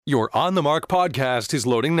Your On the Mark podcast is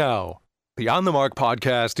loading now. The On the Mark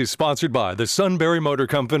podcast is sponsored by the Sunbury Motor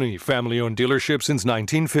Company, family-owned dealership since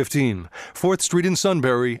 1915, 4th Street in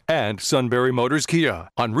Sunbury, and Sunbury Motors Kia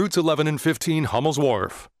on routes 11 and 15 Hummel's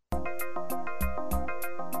Wharf.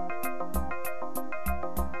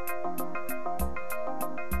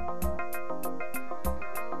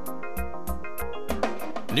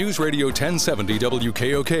 News Radio 1070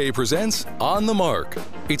 WKOK presents On the Mark.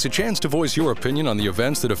 It's a chance to voice your opinion on the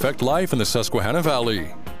events that affect life in the Susquehanna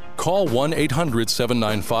Valley. Call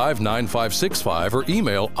 1-800-795-9565 or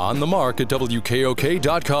email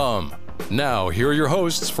onthemark@wkok.com. Now, here are your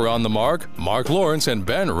hosts for On the Mark, Mark Lawrence and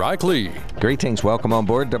Ben Reichley. Greetings. Welcome on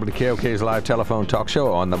board WKOK's live telephone talk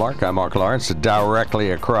show, On the Mark. I'm Mark Lawrence.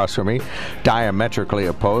 Directly across from me, diametrically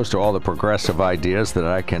opposed to all the progressive ideas that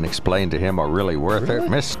I can explain to him are really worth it,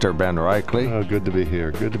 Mr. Ben Reichley. Oh, good to be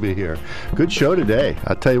here. Good to be here. Good show today.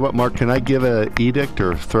 I'll tell you what, Mark, can I give an edict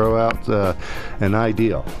or throw out an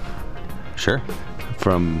ideal? Sure.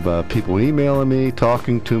 From people emailing me,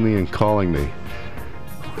 talking to me, and calling me.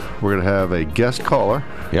 We're going to have a guest caller.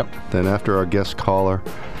 Yep. Then after our guest caller,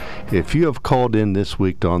 if you have called in this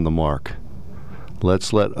week to On the Mark,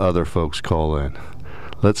 let's let other folks call in.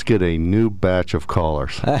 Let's get a new batch of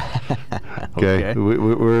callers. Okay.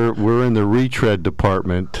 We're in the retread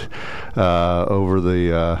department over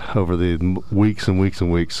the weeks and weeks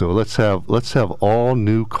and weeks. So let's have all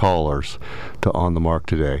new callers to On the Mark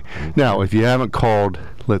today. Okay. Now, if you haven't called,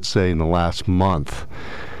 let's say in the last month,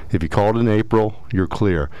 if you called in April, you're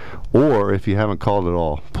clear. Or if you haven't called at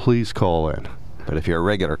all, please call in. But if you're a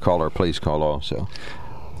regular caller, please call also.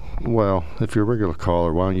 Well, if you're a regular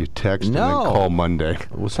caller, why don't you text and then call Monday?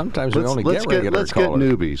 Well, sometimes we only get regular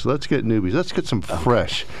callers. Let's get newbies. Let's get some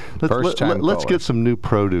fresh. Let's get some new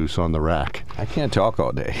produce on the rack. I can't talk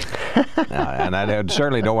all day. And I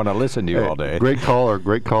certainly don't want to listen to you all day. Great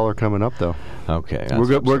caller coming up, though. Okay.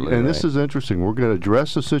 This is interesting. We're going to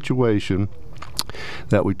address the situation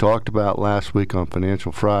that we talked about last week on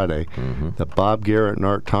Financial Friday, that Bob Garrett and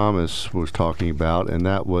Art Thomas was talking about, and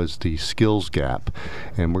that was the skills gap.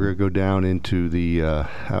 And we're going to go down into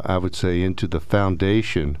into the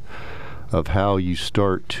foundation of how you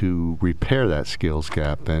start to repair that skills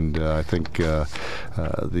gap. And I think the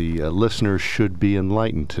listeners should be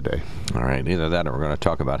enlightened today. All right. Either that or we're going to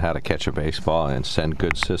talk about how to catch a baseball and send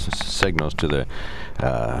good signals to the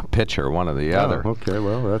pitcher, one or the other. Okay.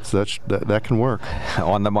 Well, that can work.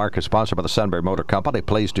 On the Mark is sponsored by the Sunbury Motor Company.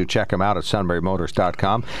 Please do check them out at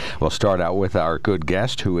sunburymotors.com. We'll start out with our good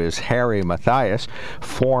guest, who is Harry Mathias,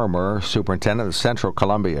 former superintendent of the Central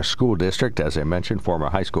Columbia School District, as I mentioned, former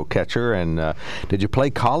high school catcher. And did you play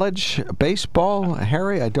college baseball,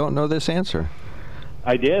 Harry? I don't know this answer.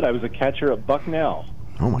 I did. I was a catcher at Bucknell.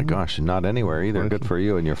 Oh, my gosh. Not anywhere either. Good for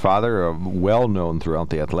you. And your father, well known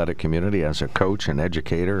throughout the athletic community as a coach and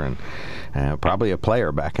educator and probably a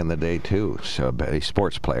player back in the day, too. So a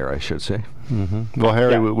sports player, I should say. Mm-hmm. Well,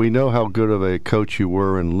 Harry, we know how good of a coach you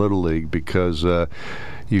were in Little League because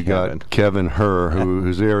you got Kevin Herr,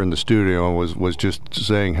 who's there in the studio, and was just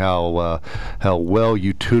saying how well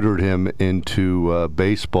you tutored him into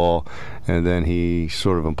baseball, and then he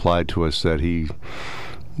sort of implied to us that he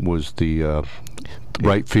was the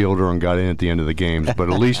right fielder and got in at the end of the games. But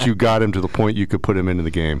at least you got him to the point you could put him into the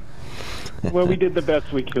game. Well, we did the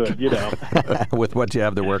best we could, with what you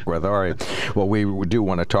have to work with. All right. Well, we do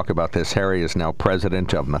want to talk about this. Harry is now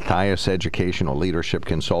president of Mathias Educational Leadership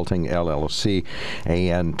Consulting, LLC.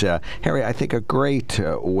 And, Harry, I think a great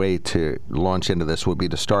way to launch into this would be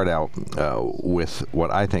to start out with what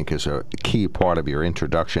I think is a key part of your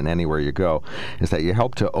introduction anywhere you go, is that you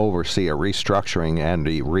help to oversee a restructuring and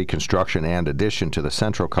a reconstruction and addition to the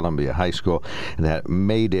Central Columbia High School that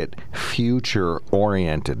made it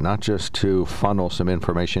future-oriented, not just to funnel some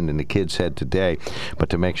information in the kids' head today, but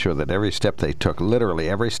to make sure that every step they took, literally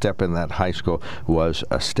every step in that high school, was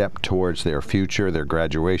a step towards their future, their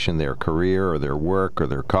graduation, their career, or their work, or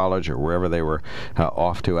their college, or wherever they were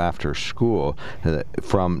off to after school.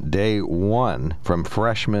 From day one, from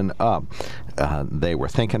freshman up, they were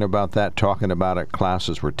thinking about that, talking about it,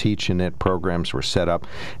 classes were teaching it, programs were set up,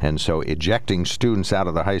 and so ejecting students out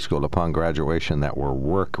of the high school upon graduation that were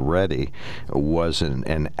work ready was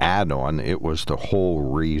an add-on. It was the whole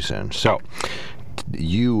reason. So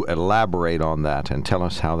you elaborate on that and tell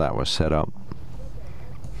us how that was set up.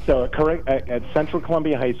 So at Central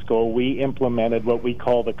Columbia High School, we implemented what we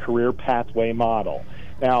call the career pathway model.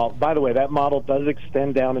 Now, by the way, that model does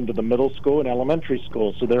extend down into the middle school and elementary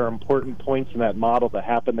school, so there are important points in that model that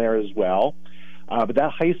happen there as well. But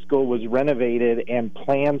that high school was renovated and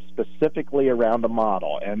planned specifically around the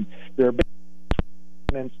model, and there are big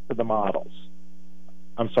components to the models.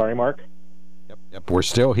 I'm sorry, Mark? Yep. We're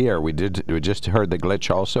still here. We just heard the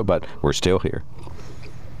glitch also, but we're still here.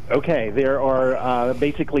 Okay, there are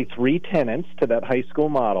basically three tenets to that high school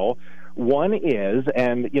model. One is,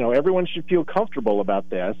 and everyone should feel comfortable about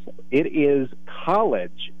this, it is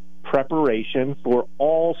college preparation for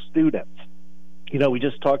all students. We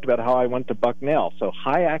just talked about how I went to Bucknell, so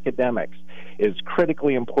high academics is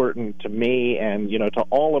critically important to me and, to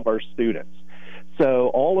all of our students. So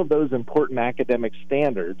all of those important academic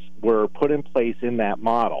standards were put in place in that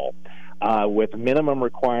model with minimum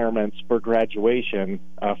requirements for graduation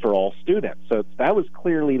for all students. So that was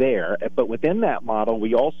clearly there. But within that model,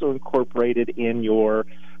 we also incorporated in your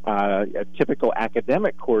typical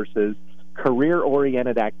academic courses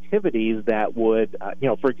career-oriented activities that would,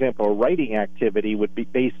 for example, a writing activity would be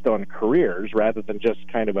based on careers rather than just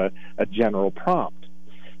kind of a general prompt.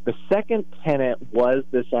 The second tenet was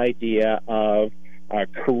this idea of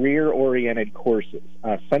career-oriented courses.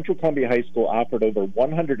 Central Columbia High School offered over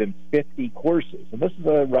 150 courses, and this is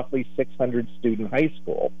a roughly 600-student high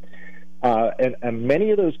school. And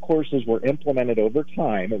many of those courses were implemented over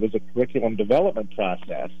time. It was a curriculum development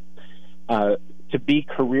process to be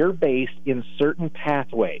career-based in certain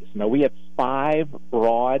pathways. Now, we had 5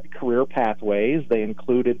 broad career pathways. They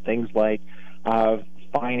included things like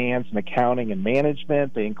finance and accounting and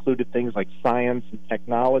management. They included things like science and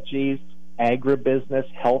technologies,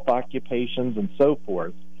 agribusiness, health occupations, and so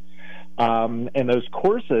forth. And those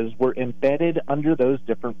courses were embedded under those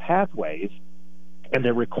different pathways. And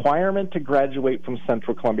the requirement to graduate from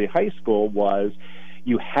Central Columbia High School was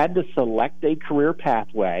you had to select a career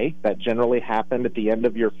pathway. That generally happened at the end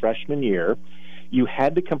of your freshman year. You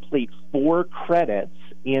had to complete 4 credits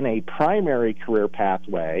in a primary career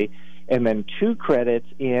pathway and then 2 credits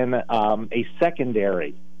in a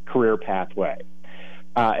secondary career pathway.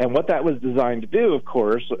 And what that was designed to do, of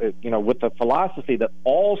course, with the philosophy that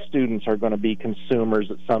all students are going to be consumers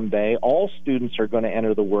at some day, all students are going to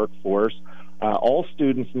enter the workforce, all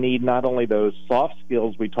students need not only those soft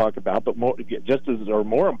skills we talk about, but more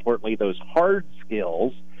importantly, those hard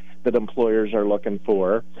skills that employers are looking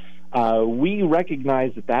for. We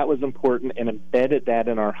recognized that was important and embedded that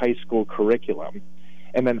in our high school curriculum.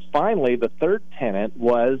 And then finally, the third tenet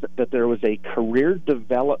was that there was a career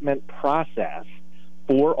development process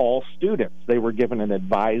for all students. They were given an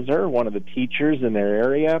advisor, one of the teachers in their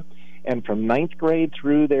area, and from 9th grade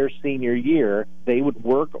through their senior year, they would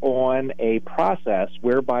work on a process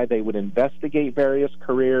whereby they would investigate various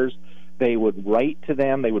careers, they would write to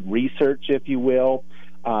them, they would research, if you will,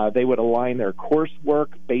 they would align their coursework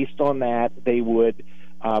based on that, they would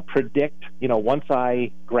predict, once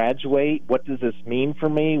I graduate, what does this mean for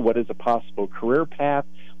me, what is a possible career path,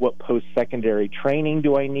 what post-secondary training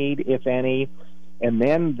do I need, if any. And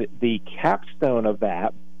then the capstone of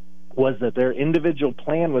that was that their individual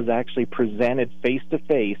plan was actually presented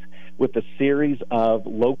face-to-face with a series of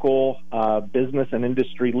local business and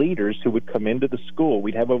industry leaders who would come into the school.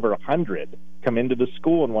 We'd have over 100 come into the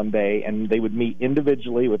school in one day, and they would meet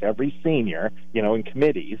individually with every senior, in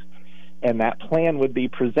committees, and that plan would be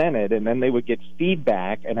presented, and then they would get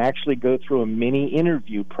feedback and actually go through a mini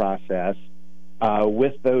interview process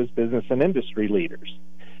with those business and industry leaders.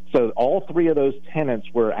 So all 3 of those tenets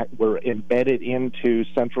were embedded into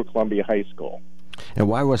Central Columbia High School. And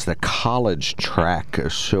why was the college track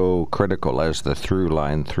so critical as the through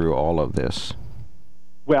line through all of this?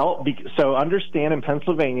 Well, so understand in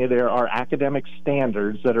Pennsylvania there are academic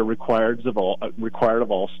standards that are required of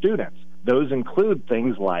all students. Those include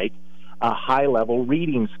things like high-level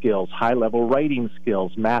reading skills, high-level writing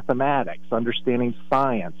skills, mathematics, understanding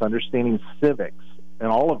science, understanding civics, and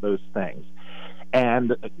all of those things.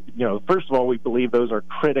 And, first of all, we believe those are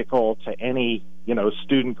critical to any,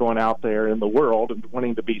 student going out there in the world and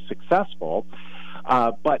wanting to be successful.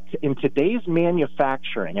 But in today's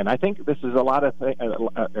manufacturing, and I think this is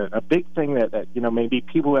a big thing that maybe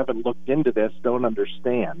people who haven't looked into this don't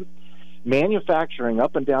understand. Manufacturing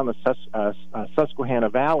up and down the Susquehanna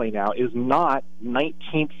Valley now is not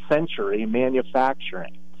 19th century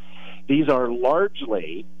manufacturing. These are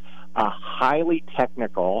largely highly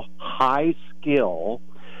technical, high-skill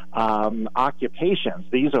occupations.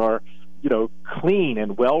 These are, clean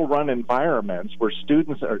and well-run environments where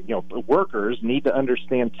students or, workers need to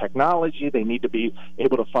understand technology. They need to be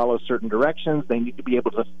able to follow certain directions. They need to be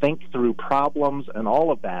able to think through problems and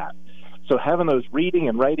all of that. So having those reading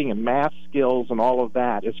and writing and math skills and all of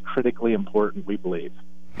that is critically important, we believe.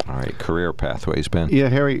 All right, career pathways, Ben. Yeah,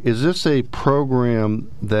 Harry, is this a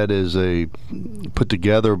program that is put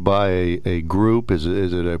together by a group? Is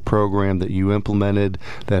it a program that you implemented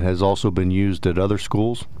that has also been used at other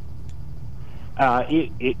schools?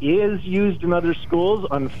 It is used in other schools.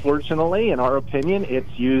 Unfortunately, in our opinion,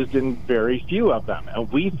 it's used in very few of them.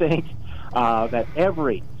 And we think that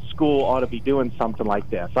every school ought to be doing something like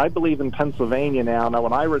this. I believe in Pennsylvania now. Now,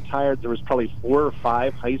 when I retired, there was probably 4 or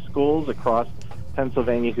 5 high schools across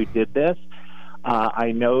Pennsylvania who did this.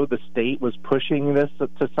 I know the state was pushing this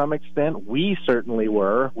to some extent. We certainly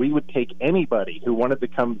were. We would take anybody who wanted to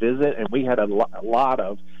come visit, and we had a lot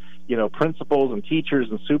of principals and teachers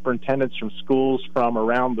and superintendents from schools from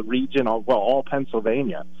around the region, all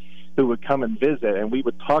Pennsylvania, who would come and visit, and we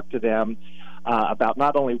would talk to them about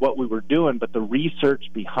not only what we were doing, but the research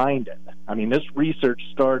behind it. I mean, this research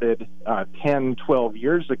started 10, 12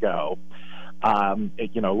 years ago,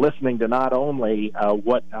 listening to not only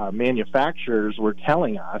what manufacturers were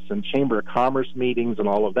telling us and Chamber of Commerce meetings and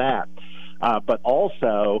all of that, but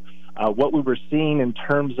also what we were seeing in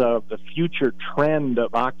terms of the future trend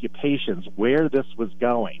of occupations, where this was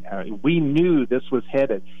going. We knew this was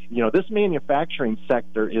headed. This manufacturing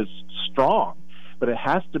sector is strong, but it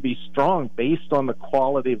has to be strong based on the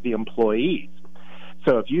quality of the employees.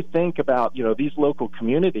 So if you think about, these local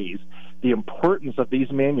communities, the importance of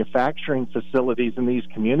these manufacturing facilities in these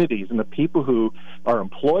communities and the people who are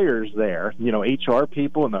employers there, HR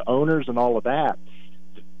people and the owners and all of that,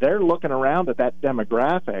 they're looking around at that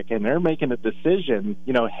demographic and they're making a decision,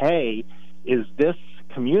 hey, is this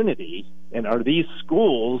community and are these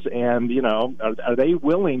schools and, are they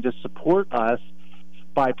willing to support us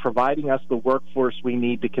by providing us the workforce we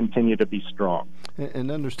need to continue to be strong?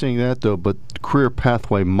 And understanding that, though, but the career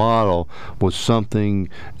pathway model was something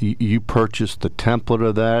you purchased the template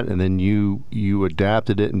of that, and then you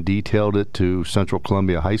adapted it and detailed it to Central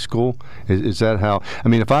Columbia High School. Is that how? I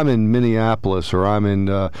mean, if I'm in Minneapolis or I'm in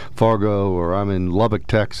Fargo or I'm in Lubbock,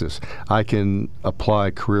 Texas, I can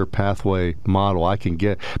apply career pathway model. I can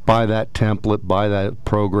buy that template, buy that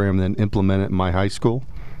program, then implement it in my high school.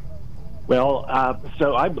 Well,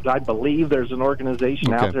 so I believe there's an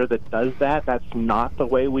organization out there that does that. That's not the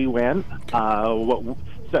way we went. So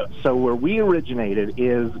where we originated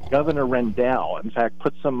is Governor Rendell, in fact,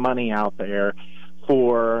 put some money out there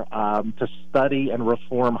for to study and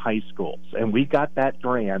reform high schools. And we got that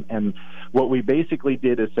grant. And what we basically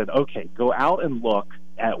did is said, okay, go out and look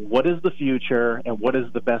at what is the future and what is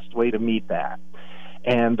the best way to meet that.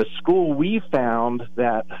 And the school we found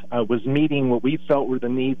that was meeting what we felt were the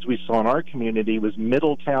needs we saw in our community was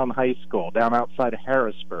Middletown High School down outside of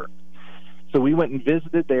Harrisburg. So we went and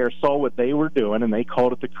visited there, saw what they were doing, and they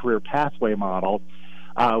called it the career pathway model.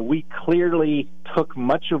 We clearly took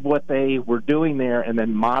much of what they were doing there and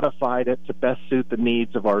then modified it to best suit the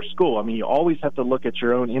needs of our school. I mean, you always have to look at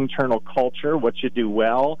your own internal culture, what you do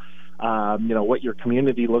well, what your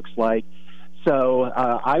community looks like. So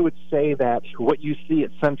I would say that what you see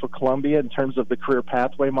at Central Columbia in terms of the career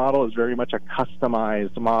pathway model is very much a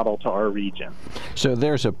customized model to our region. So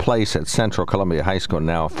there's a place at Central Columbia High School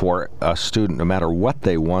now for a student, no matter what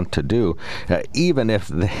they want to do, even if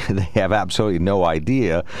they have absolutely no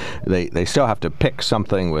idea, they still have to pick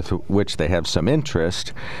something with which they have some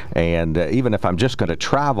interest. And even if I'm just going to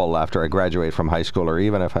travel after I graduate from high school, or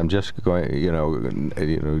even if I'm just going,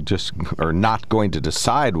 or not going to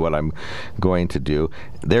decide what I'm going to do,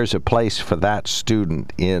 there's a place for that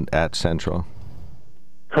student at Central.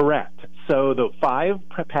 Correct. So the 5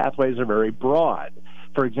 pathways are very broad.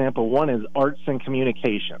 For example, one is arts and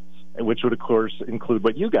communications, which would, of course, include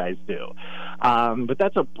what you guys do. But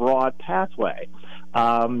that's a broad pathway.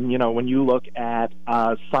 When you look at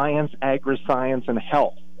science, agri-science, and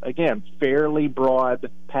health, again, fairly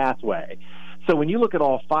broad pathway. So when you look at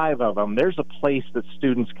all 5 of them, there's a place that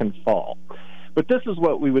students can fall. But this is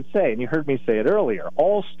what we would say, and you heard me say it earlier.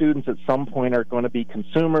 All students at some point are going to be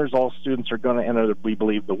consumers. All students are going to enter, we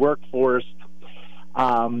believe, the workforce.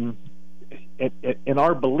 And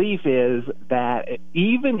our belief is that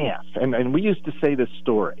even if, and we used to say this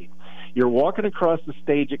story, you're walking across the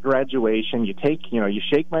stage at graduation, you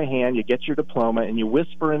shake my hand, you get your diploma, and you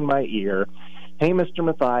whisper in my ear, hey, Mr.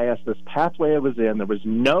 Mathias, this pathway I was in, there's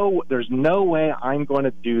no way I'm going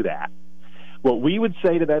to do that. What we would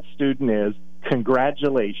say to that student is,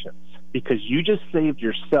 congratulations, because you just saved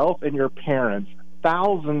yourself and your parents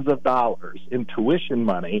thousands of dollars in tuition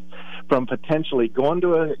money from potentially going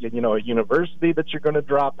to a university that you're going to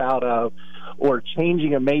drop out of, or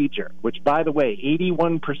changing a major, which, by the way,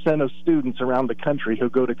 81% of students around the country who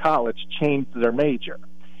go to college change their major.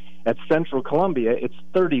 At Central Columbia, it's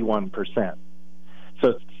 31%.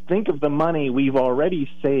 So think of the money we've already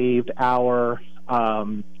saved our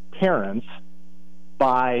parents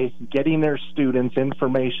by getting their students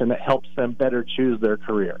information that helps them better choose their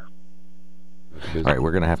career. All right,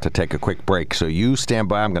 we're going to have to take a quick break. So you stand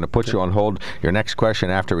by. I'm going to put you on hold. Your next question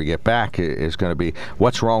after we get back is going to be,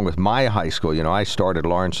 what's wrong with my high school? You know, I started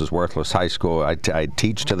Lawrence's Worthless High School. I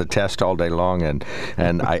teach to the test all day long, and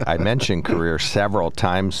I mentioned career several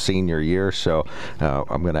times senior year. So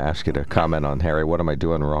I'm going to ask you to comment on, Harry, what am I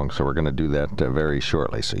doing wrong? So we're going to do that very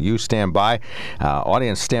shortly. So you stand by.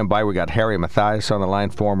 Audience, stand by. We got Harry Mathias on the line,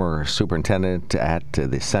 former superintendent at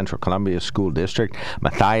the Central Columbia School District.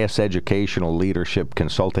 Mathias Educational Leadership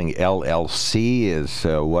Consulting LLC is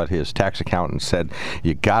what his tax accountant said.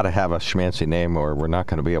 You got to have a schmancy name or we're not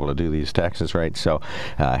going to be able to do these taxes right. So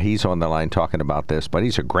he's on the line talking about this, but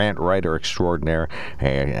he's a grant writer extraordinaire,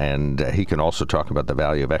 and he can also talk about the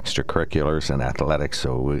value of extracurriculars and athletics.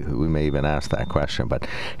 So we may even ask that question. But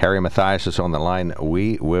Harry Mathias is on the line.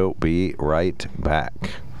 We will be right back.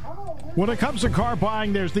 When it comes to car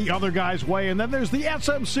buying, there's the other guy's way, and then there's the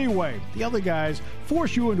SMC way. The other guys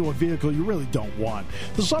force you into a vehicle you really don't want.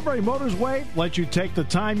 The Sunbury Motors way lets you take the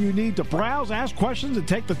time you need to browse, ask questions, and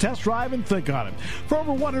take the test drive and think on it. For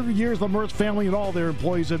over 100 years, the Mertz family and all their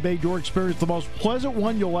employees have made your experience the most pleasant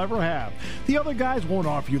one you'll ever have. The other guys won't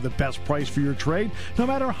offer you the best price for your trade, no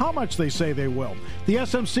matter how much they say they will. The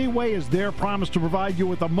SMC way is their promise to provide you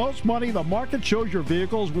with the most money the market shows your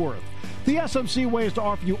vehicle is worth. The SMC way is to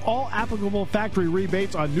offer you all applicable factory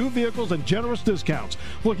rebates on new vehicles and generous discounts.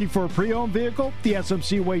 Looking for a pre-owned vehicle? The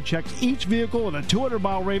SMC way checks each vehicle in a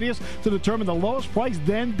 200-mile radius to determine the lowest price,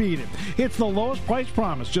 then beat it. It's the lowest price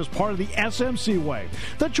promise, just part of the SMC way.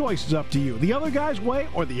 The choice is up to you, the other guy's way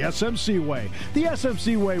or the SMC way. The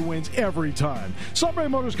SMC way wins every time. Sunbury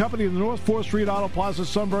Motors Company in the North 4th Street Auto Plaza,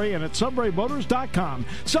 Sunbury, and at sunburymotors.com.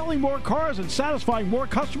 Selling more cars and satisfying more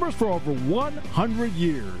customers for over 100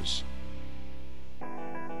 years.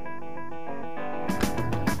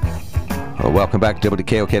 Welcome back to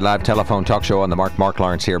WKOK Live Telephone Talk Show on the Mark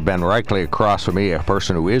Lawrence here. Ben Reichley across from me, a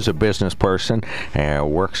person who is a business person and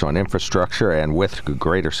works on infrastructure and with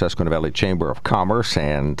Greater Susquehanna Valley Chamber of Commerce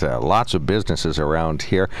and lots of businesses around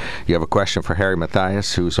here. You have a question for Harry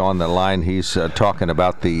Mathias, who's on the line. He's talking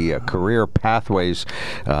about the career pathways,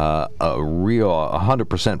 a real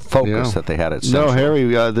 100% focus that they had at Central. No, Harry,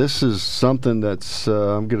 this is something that's,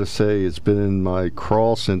 I'm going to say, it's been in my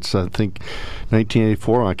crawl since, I think,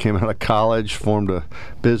 1984 when I came out of college, formed a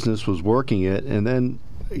business, was working it, and then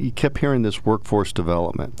you kept hearing this workforce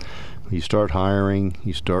development. You start hiring,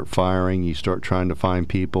 you start firing, you start trying to find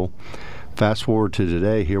people. Fast forward to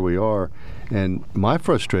today, here we are, and my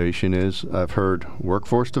frustration is I've heard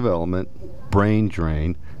workforce development, brain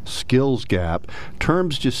drain, skills gap.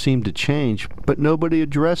 Terms just seem to change, but nobody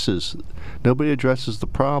addresses the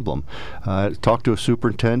problem. I talked to a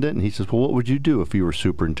superintendent, and he says, well, what would you do if you were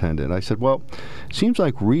superintendent? I said, well, it seems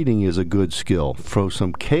like reading is a good skill. From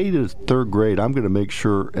some K to third grade, I'm going to make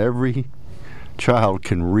sure every child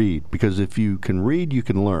can read, because if you can read, you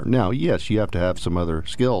can learn. Now, yes, you have to have some other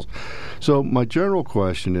skills. So my general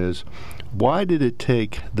question is, why did it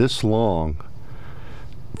take this long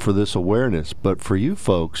for this awareness? But for you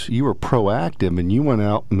folks, you were proactive, and you went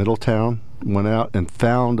out, Middletown went out and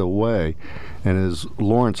found a way. And as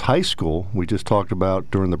Lawrence High School, we just talked about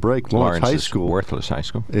during the break, Lawrence High School, Worthless High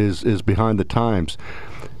School, is behind the times.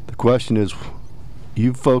 The question is,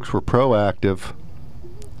 you folks were proactive.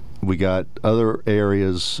 We got other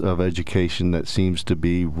areas of education that seems to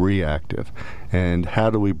be reactive. And how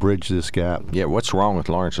do we bridge this gap? Yeah, what's wrong with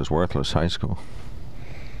Lawrence's Worthless High School?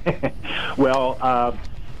 Well,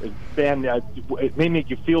 Ben, it may make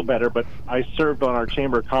you feel better, but I served on our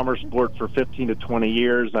Chamber of Commerce board for 15 to 20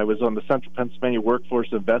 years. I was on the Central Pennsylvania Workforce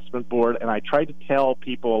Investment Board, and I tried to tell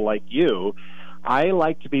people like you, I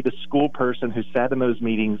like to be the school person who sat in those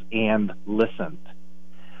meetings and listened,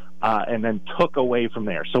 and then took away from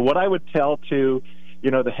there. So what I would tell to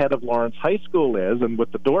the head of Lawrence High School is, and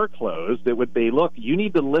with the door closed, it would be, look, you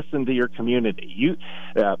need to listen to your community.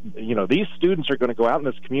 These students are going to go out in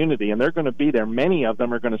this community, and they're going to be there. Many of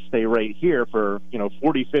them are going to stay right here for,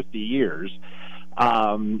 40, 50 years.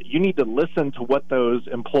 You need to listen to what those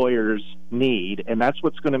employers need, and that's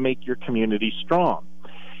what's going to make your community strong.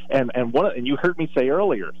 And you heard me say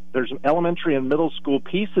earlier, there's elementary and middle school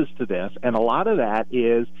pieces to this, and a lot of that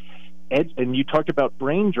is, and you talked about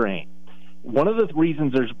brain drain. One of the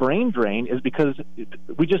reasons there's brain drain is because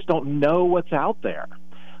we just don't know what's out there.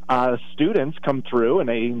 Students come through and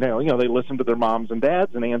they listen to their moms and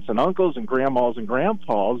dads and aunts and uncles and grandmas and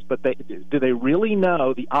grandpas, but do they really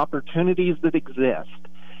know the opportunities that exist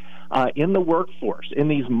in the workforce, in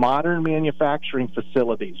these modern manufacturing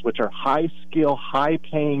facilities, which are high-skill,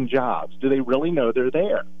 high-paying jobs? Do they really know they're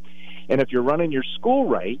there? And if you're running your school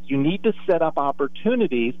right, you need to set up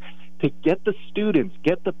opportunities to get the students,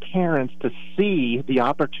 get the parents to see the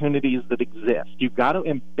opportunities that exist. You've got to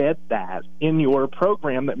embed that in your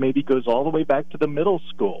program that maybe goes all the way back to the middle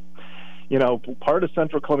school. You know, part of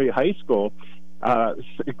Central Columbia High School,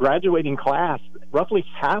 graduating class, roughly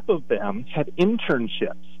half of them had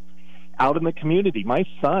internships out in the community. My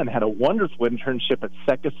son had a wonderful internship at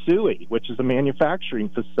Sekisui, which is a manufacturing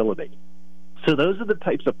facility. So those are the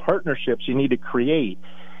types of partnerships you need to create,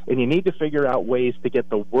 and you need to figure out ways to get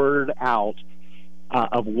the word out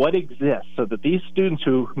of what exists so that these students,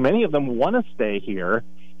 who many of them want to stay here,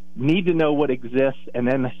 need to know what exists, and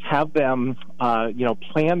then have them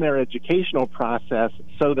plan their educational process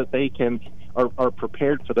so that they are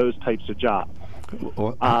prepared for those types of jobs.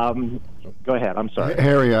 Go ahead. I'm sorry,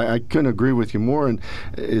 Harry. I couldn't agree with you more. And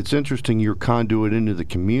it's interesting your conduit into the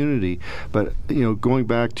community. But going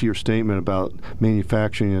back to your statement about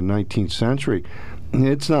manufacturing in the 19th century.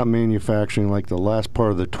 It's not manufacturing like the last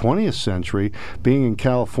part of the 20th century. Being in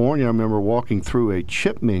California, I remember walking through a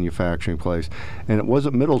chip manufacturing place, and it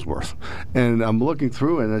wasn't Middlesworth. And I'm looking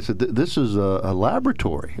through it, and I said, this is a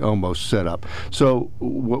laboratory almost set up. So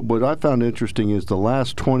what I found interesting is the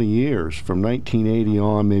last 20 years, from 1980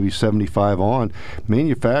 on, maybe 75 on,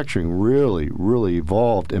 manufacturing really, really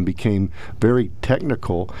evolved and became very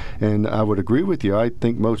technical. And I would agree with you. I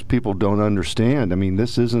think most people don't understand. I mean,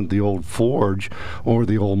 this isn't the old forge or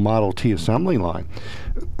the old Model T assembly line.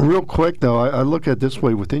 Real quick, though, I look at it this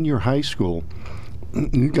way. Within your high school,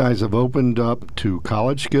 you guys have opened up to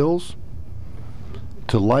college skills,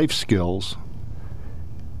 to life skills.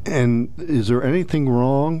 And is there anything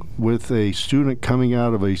wrong with a student coming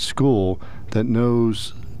out of a school that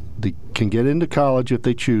knows they can get into college if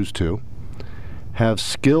they choose to, have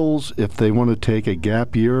skills if they want to take a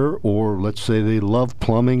gap year, or let's say they love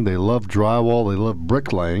plumbing, they love drywall, they love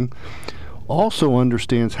bricklaying, also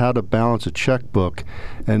understands how to balance a checkbook,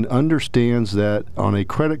 and understands that on a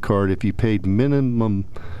credit card, if you paid minimum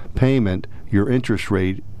payment, your interest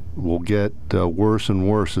rate will get worse and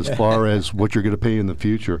worse as far as what you're going to pay in the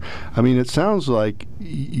future. I mean, it sounds like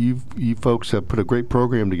you folks have put a great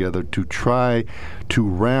program together to try to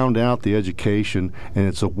round out the education, and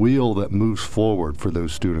it's a wheel that moves forward for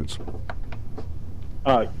those students.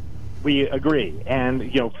 We agree. And,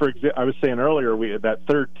 I was saying earlier, that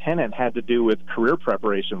third tenet had to do with career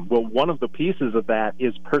preparation. Well, one of the pieces of that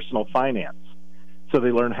is personal finance. So they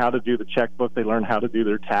learn how to do the checkbook, they learn how to do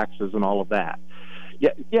their taxes and all of that.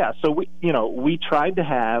 Yeah. So we tried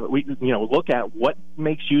to look at what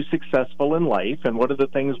makes you successful in life and what are the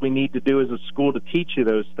things we need to do as a school to teach you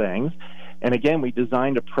those things. And again, we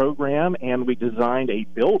designed a program and we designed a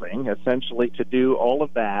building essentially to do all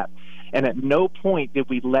of that. And at no point did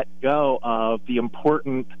we let go of the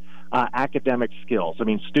important academic skills. I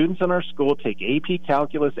mean, students in our school take AP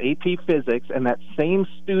Calculus, AP Physics, and that same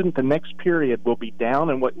student the next period will be down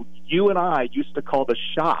in what you and I used to call the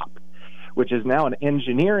shop, which is now an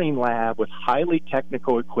engineering lab with highly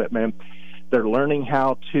technical equipment. They're learning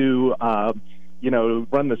how to,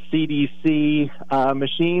 run the CDC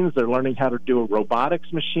machines. They're learning how to do a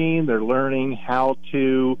robotics machine. They're learning how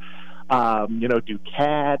to, do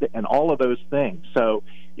CAD and all of those things. So,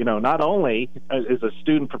 not only is a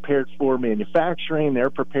student prepared for manufacturing, they're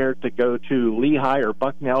prepared to go to Lehigh or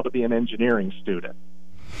Bucknell to be an engineering student.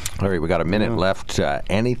 All right, we got a minute left.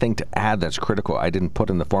 Anything to add that's critical I didn't put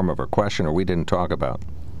in the form of a question or we didn't talk about?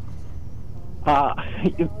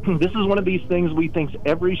 This is one of these things we think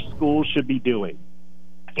every school should be doing.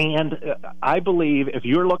 And I believe if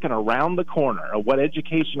you're looking around the corner of what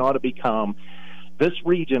education ought to become, this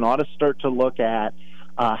region ought to start to look at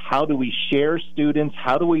how do we share students,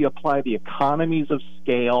 how do we apply the economies of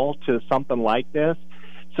scale to something like this.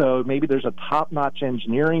 So maybe there's a top-notch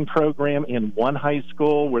engineering program in one high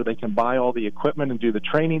school where they can buy all the equipment and do the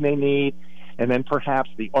training they need, and then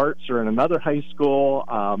perhaps the arts are in another high school.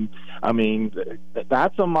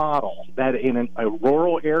 That's a model that in a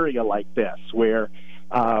rural area like this where,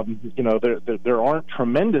 there aren't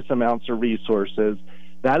tremendous amounts of resources,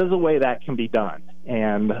 that is a way that can be done.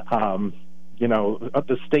 And,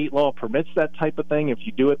 the state law permits that type of thing if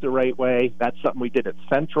you do it the right way. That's something we did at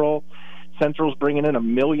Central. Central's bringing in $1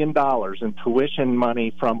 million in tuition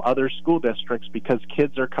money from other school districts because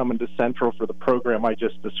kids are coming to Central for the program I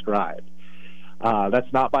just described.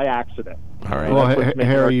 That's not by accident. All right. Well, That's what's making our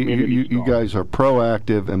Harry, community you strong. guys are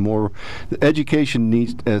proactive and more. The education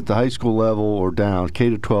needs at the high school level or down, K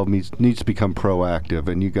to 12 needs to become proactive,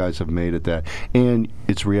 and you guys have made it that. And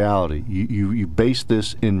it's reality. You base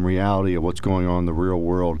this in reality of what's going on in the real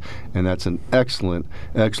world, and that's an excellent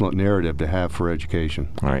narrative to have for education.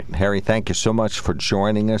 All right, Harry, thank you so much for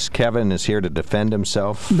joining us. Kevin is here to defend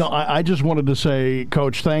himself. No, I just wanted to say,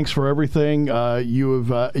 Coach, thanks for everything.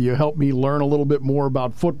 You helped me learn a little bit more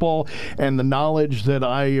about football, and the knowledge that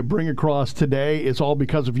I bring across today is all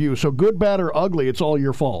because of you. So good, bad, or ugly, it's all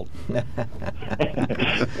your fault.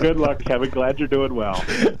 Good luck, Kevin. Glad you're doing well.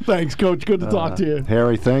 Thanks, Coach. Good to talk to you.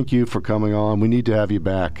 Harry, thank you for coming on. We need to have you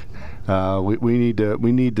back. We need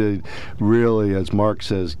to really, as Mark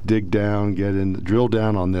says, dig down, drill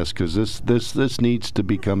down on this, because this needs to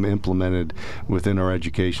become implemented within our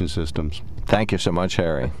education systems. Thank you so much,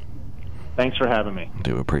 Harry. Thanks for having me.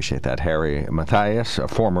 Do appreciate that. Harry Matthias, a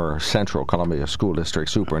former Central Columbia School District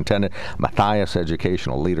Superintendent, Matthias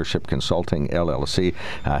Educational Leadership Consulting, LLC.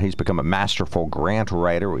 He's become a masterful grant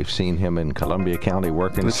writer. We've seen him in Columbia County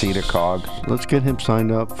working at Cedar Cog. Let's get him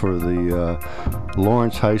signed up for the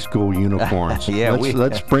Lawrence High School Unicorns. Yeah,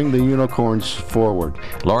 let's bring the unicorns forward.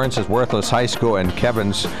 Lawrence's Worthless High School and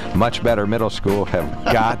Kevin's Much Better Middle School have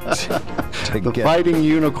got to get Fighting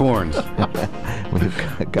Unicorns.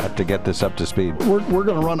 We've got to get this up to speed. We're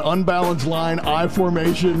going to run unbalanced line, I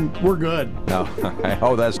formation. We're good. No.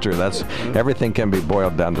 Oh, that's true. Everything can be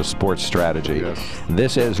boiled down to sports strategy. Yes.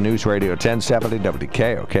 This is News Radio 1070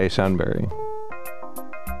 WKOK Sunbury.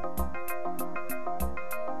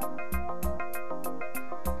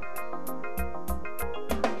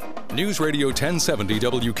 News Radio 1070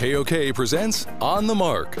 WKOK presents On the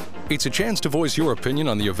Mark. It's a chance to voice your opinion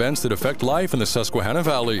on the events that affect life in the Susquehanna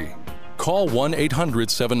Valley. Call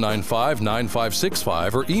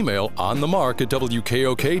 1-800-795-9565 or email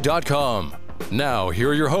onthemark@wkok.com. Now, here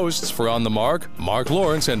are your hosts for On the Mark, Mark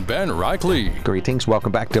Lawrence and Ben Reichley. Greetings.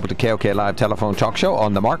 Welcome back to the WKOK Live Telephone Talk Show.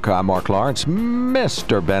 On the Mark, I'm Mark Lawrence.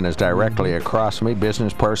 Mr. Ben is directly across me.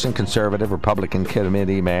 Business person, conservative, Republican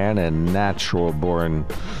committee man, and natural-born...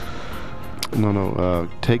 No,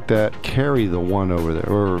 take that, carry the one over there,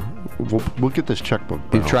 or we'll get this checkbook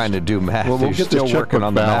balanced. You're trying to do math. We'll You're get still this working checkbook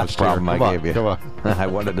on the math balanced here. problem I gave you. Come on. I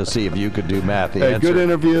wanted to see if you could do math. Hey, good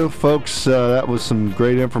interview, folks. That was some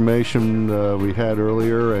great information we had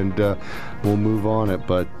earlier, and we'll move on it.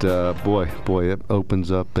 But boy, it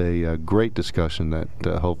opens up a great discussion that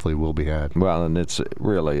hopefully will be had. Well, and it's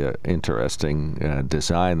really an interesting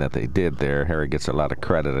design that they did there. Harry gets a lot of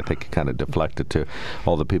credit. I think he kind of deflected to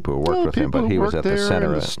all the people who worked with him, but he was at the center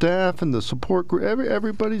and of the it. staff and the support group.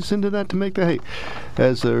 Everybody's into that to make that. Hey,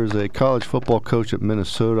 as there's a college football coach at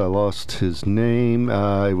Minnesota, I lost his name.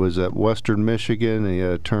 He was at Western Michigan, and he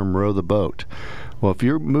had a term, row the boat. Well, if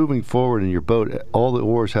you're moving forward in your boat, all the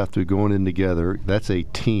oars have to be going in together. That's a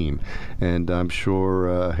team. And I'm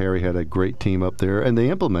sure Harry had a great team up there, and they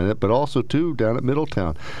implemented it, but also, too, down at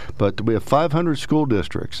Middletown. But we have 500 school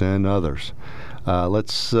districts and others.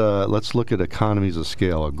 Let's look at economies of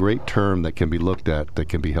scale, a great term that can be looked at that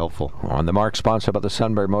can be helpful. On the Mark, sponsored by the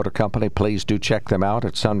Sunbury Motor Company. Please do check them out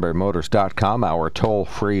at sunburymotors.com. Our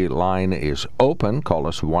toll-free line is open. Call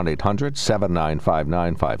us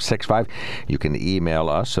 1-800-795-9565. You can email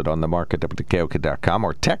us at onthemark@wkok.com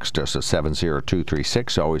or text us at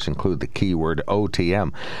 70236. Always include the keyword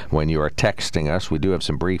OTM when you are texting us. We do have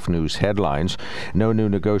some brief news headlines. No new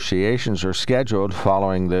negotiations are scheduled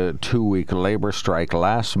following the 2-week labor strike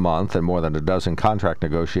last month, and more than a dozen contract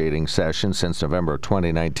negotiating sessions since November of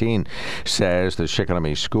 2019, says the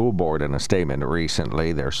Shikellamy School Board in a statement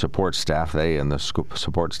recently. Their support staff, they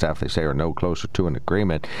say, are no closer to an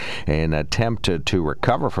agreement. In an attempt to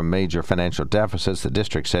recover from major financial deficits, the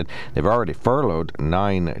district said they've already furloughed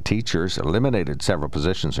 9 teachers, eliminated several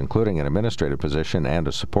positions, including an administrative position and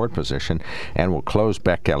a support position, and will close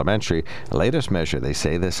Beck Elementary. The latest measure, they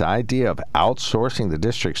say, this idea of outsourcing the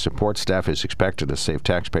district's support staff is expected to save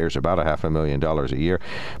taxpayers about $500,000 a year,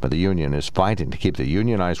 but the union is fighting to keep the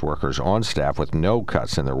unionized workers on staff with no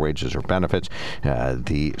cuts in their wages or benefits.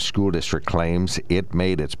 The school district claims it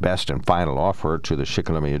made its best and final offer to the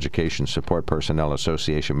Shikellamy Education Support Personnel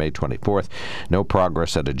Association May 24th. No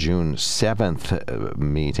progress at a June 7th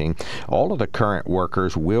meeting. All of the current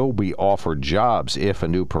workers will be offered jobs if a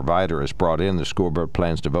new provider is brought in. The school board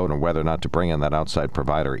plans to vote on whether or not to bring in that outside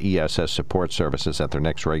provider, ESS Support Services, at their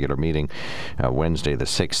next regular meeting Wednesday the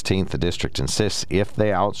 16th. The district insists if they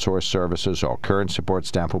outsource services, all current support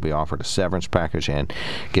staff will be offered a severance package and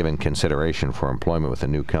given consideration for employment with a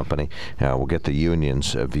new company. We'll get the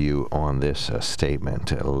union's view on this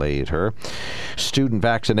statement later. Student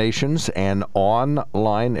vaccinations and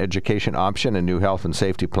online education option and new health and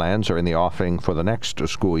safety plans are in the offing for the next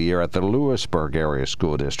school year at the Lewisburg Area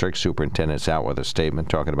School District. Superintendent's out with a statement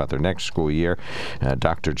talking about their next school year.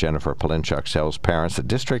 Dr. Jennifer Palinchuk tells parents that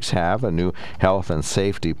districts have a new health and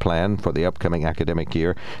safety plan for the upcoming academic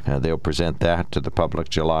year. They'll present that to the public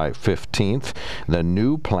July 15th. The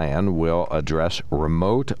new plan will address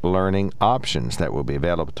remote learning options that will be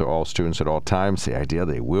available to all students at all times. The idea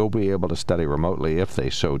they will be able to study remotely if they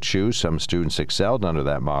so choose. Some students excelled under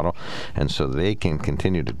that model, and so they can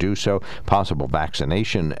continue to do so. Possible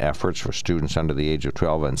vaccination efforts for students under the age of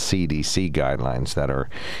 12 and CDC guidelines that are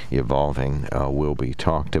evolving will be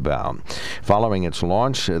talked about. Following its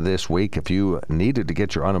launch this week, if you needed to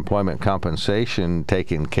get your unemployment compensation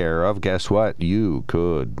taken care of, guess what? You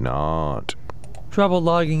could not. Trouble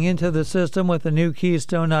logging into the system with a new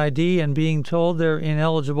Keystone ID and being told they're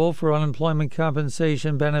ineligible for unemployment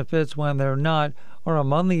compensation benefits when they're not are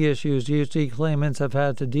among the issues UC claimants have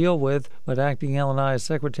had to deal with, but Acting L&I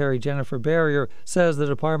Secretary Jennifer Barrier says the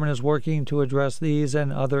department is working to address these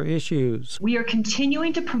and other issues. We are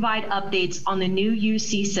continuing to provide updates on the new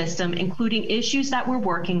UC system, including issues that we're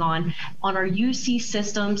working on our UC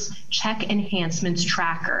Systems Check Enhancements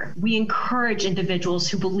Tracker. We encourage individuals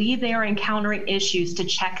who believe they are encountering issues to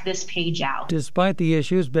check this page out. Despite the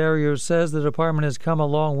issues, Barrier says the department has come a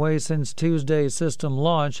long way since Tuesday's system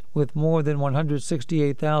launch, with more than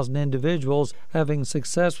 168,000 individuals having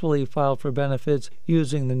successfully filed for benefits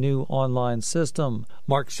using the new online system.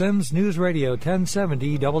 Mark Sims, News Radio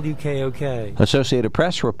 1070 WKOK. Associated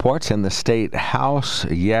Press reports in the State House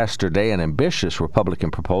yesterday an ambitious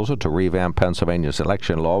Republican proposal to revamp Pennsylvania's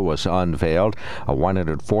election law was unveiled, a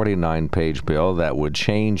 149-page bill that would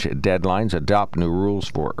change deadlines, adopt new rules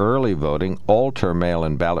for early voting, alter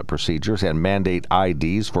mail-in ballot procedures, and mandate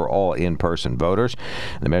IDs for all in-person voters.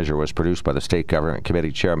 The measure was produced by the State Government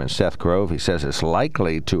Committee Chairman Seth Grove. He says it's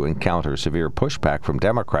likely to encounter severe pushback from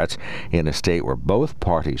Democrats in a state where both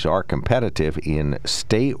parties are competitive in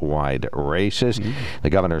statewide races. The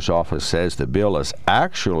governor's office says the bill is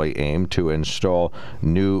actually aimed to install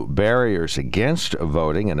new barriers against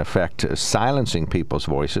voting, in effect silencing people's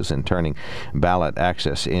voices and turning ballot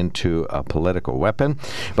access into a political weapon.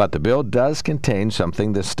 But the bill does contain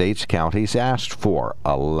something the state's counties asked for,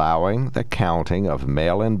 allowing the counting of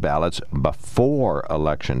mail-in ballots before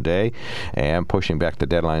Election Day and pushing back the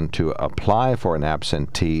deadline to apply for an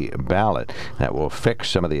absentee ballot. That will fix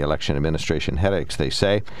some of the election administration headaches, they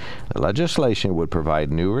say. The legislation would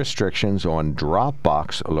provide new restrictions on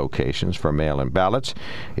drop-box locations for mail-in ballots.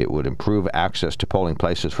 It would improve access to polling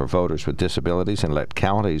places for voters with disabilities and let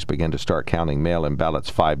counties begin to start counting mail-in ballots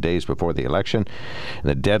 5 days before the election.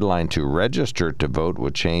 The deadline to register to vote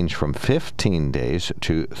would change from 15 days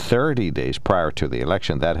to 30 days prior to the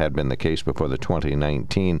election. That had been the case before the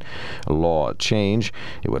 2019 law change.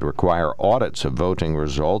 It would require audits of voting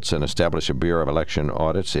results and establish a Bureau of Election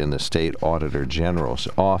Audits in the State Auditor General's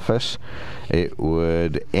office. It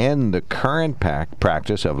would end the current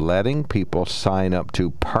practice of letting people sign up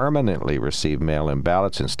to permanently receive mail-in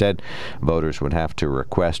ballots. Instead, voters would have to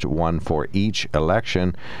request one for each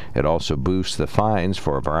election. It also boosts the fines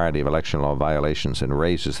for a variety of election law violations and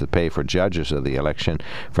raises the pay for judges of the election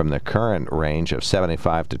from the current range of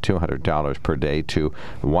 $75 to $200 per day to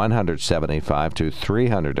 $175 to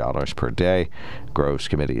 $300 per day. Grove's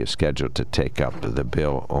committee is scheduled to take up the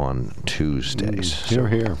bill on Tuesdays. Hear,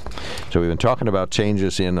 hear. So we've been talking about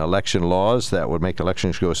changes in election laws that would make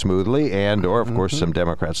elections go smoothly, and or, of course, some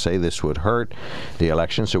Democrats say this would hurt the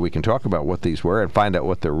election. So we can talk about what these were and find out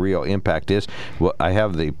what the real impact is. Well, I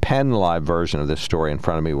have the Penn Live version of this story in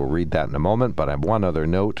front of me. We'll read that in a moment, but I have one other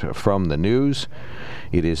note from the news.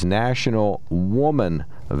 It is National Woman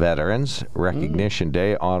Veterans Recognition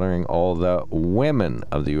Day, honoring all the women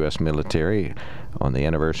of the U.S. military. On the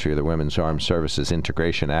anniversary of the Women's Armed Services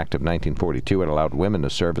Integration Act of 1942, it allowed women to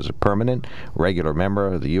serve as a permanent, regular member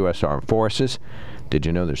of the U.S. Armed Forces. Did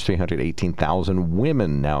you know there's 318,000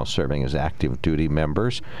 women now serving as active duty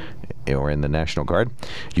members or in the National Guard?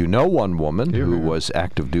 You know one woman who was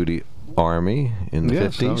active duty Army in the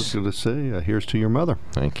 50s. I was going to say, here's to your mother.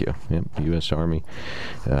 Thank you. Yep, U.S. Army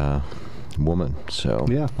woman. So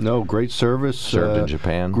yeah, no, great service. Served in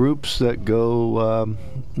Japan. Groups that go,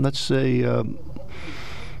 let's say,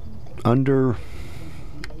 under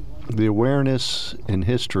the awareness and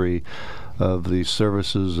history of the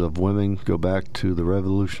services of women go back to the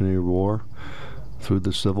Revolutionary War. through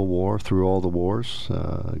the Civil War, through all the wars.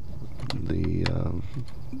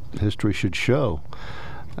 History should show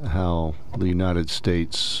how the United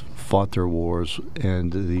States fought their wars,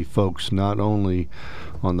 and the folks not only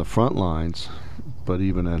on the front lines, but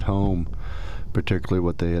even at home, particularly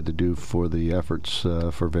what they had to do for the efforts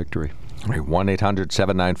for victory.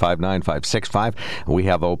 1-800-795-9565. We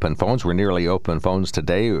have open phones. We're nearly open phones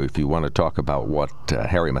today. If you want to talk about what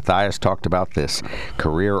Harry Mathias talked about, this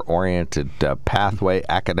career-oriented pathway,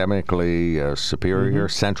 academically superior,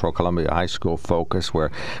 Central Columbia High School focus,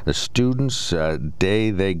 where the students'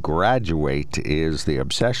 day they graduate is the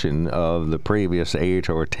obsession of the previous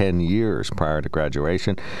 8 or 10 years prior to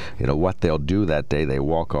graduation. You know, what they'll do that day they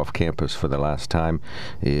walk off campus for the last time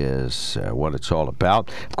is what it's all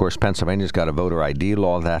about. Of course, Pennsylvania's got a voter ID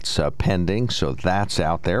law that's pending, so that's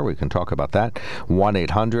out there. We can talk about that.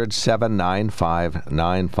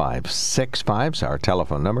 1-800-795-9565 is our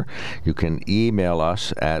telephone number. You can email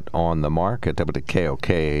us at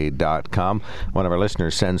onthemark@wkok.com. One of our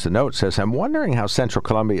listeners sends a note, says, I'm wondering how Central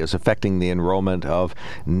Columbia is affecting the enrollment of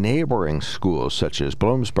neighboring schools such as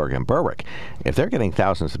Bloomsburg and Berwick. If they're getting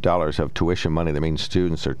thousands of dollars of tuition money, that means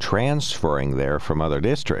students are transferring there from other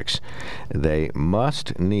districts. They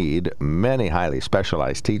must need many highly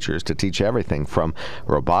specialized teachers to teach everything from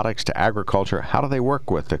robotics to agriculture. How do they work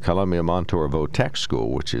with the Columbia Montour Votech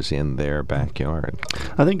School, which is in their backyard?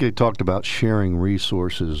 I think they talked about sharing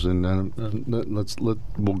resources, and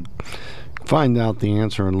we'll find out the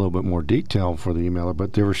answer in a little bit more detail for the emailer,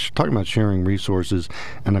 but they were talking about sharing resources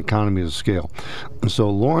and economies of scale. So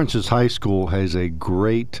Lawrence's high school has a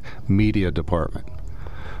great media department.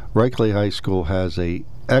 Reichle High School has a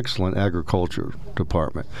excellent agriculture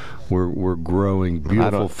department. We're growing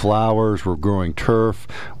beautiful flowers. We're growing turf.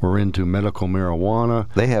 We're into medical marijuana.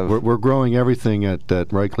 We're growing everything at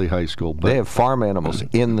Reichle High School. They have farm animals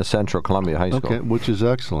in the Central Columbia High School. Okay, which is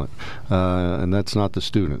excellent, and that's not the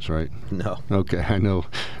students, right? No. Okay, I know.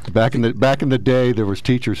 Back in the day, there was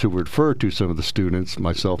teachers who would refer to some of the students,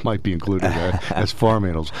 myself might be included, as farm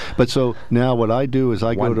animals. But so now what I do is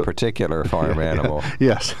I go to one particular farm animal.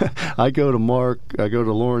 Yes, I go to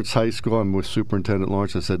Lawrence High School. I'm with Superintendent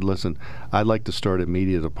Lawrence. I said, listen, I'd like to start a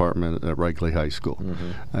media department at Reichle High School.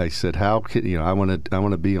 I said, how can I want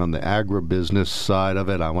to be on the agribusiness side of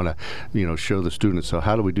it. I want to show the students. So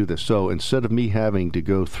how do we do this? So instead of me having to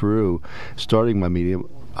go through starting my media,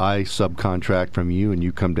 I subcontract from you, and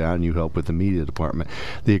you come down and you help with the media department.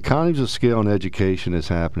 The economies of scale in education is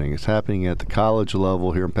happening. It's happening at the college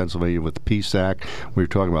level here in Pennsylvania with the PSAC. We were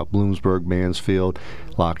talking about Bloomsburg, Mansfield,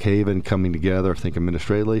 Lock Haven coming together, I think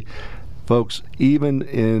administratively. Folks, even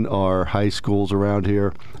in our high schools around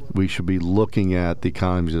here, we should be looking at the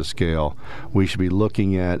economies of scale. We should be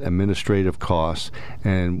looking at administrative costs,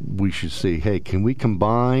 and we should see, hey, can we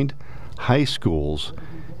combine high schools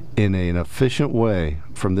in an efficient way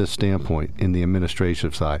from this standpoint in the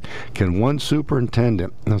administrative side? Can one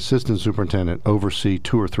superintendent, an assistant superintendent, oversee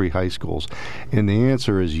 2 or 3 high schools? And the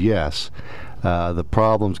answer is yes. The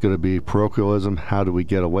problem's going to be parochialism. How do we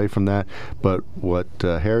get away from that? But what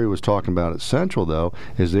Harry was talking about at Central, though,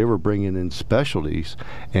 is they were bringing in specialties,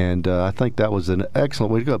 and I think that was an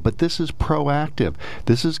excellent way to go. But this is proactive.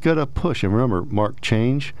 This is going to push. And remember, Mark,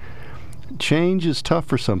 change is tough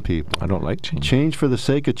for some people. I don't like change. Change for the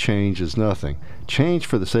sake of change is nothing. Change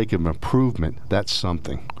for the sake of improvement, that's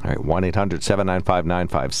something. All right,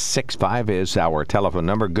 1-800-795-9565 is our telephone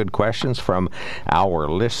number. Good questions from our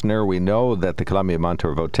listener. We know that the Columbia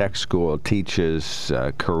Montour Votech School teaches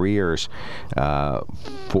careers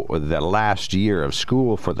for the last year of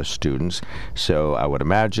school for the students, so I would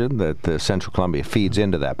imagine that the Central Columbia feeds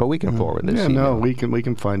into that, but we can forward this email. No, we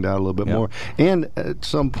can find out a little bit more. And at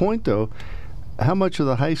some point, though, how much of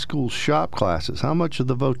the high school shop classes, how much of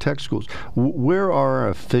the Votech schools, where are our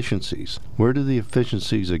efficiencies? Where do the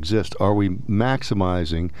efficiencies exist? Are we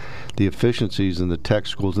maximizing the efficiencies in the tech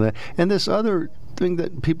schools? And this other thing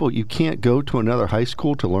that you can't go to another high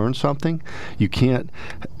school to learn something. You can't,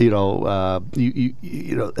 again,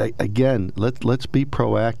 let's be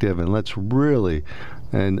proactive, and let's really,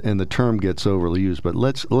 and the term gets overly used, but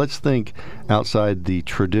let's think outside the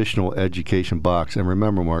traditional education box. And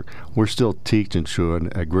remember, Mark, we're still teaching to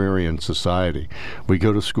an agrarian society. We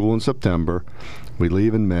go to school in September, we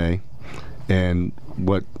leave in May, and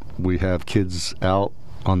we have kids out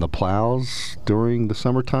on the plows during the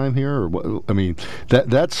summertime here, or what? I mean,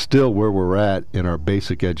 that's still where we're at in our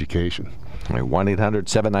basic education.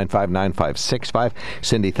 1-800-795-9565.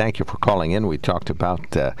 Cindy, thank you for calling in. We talked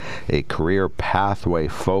about a career pathway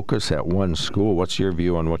focus at one school. What's your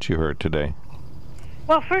view on what you heard today?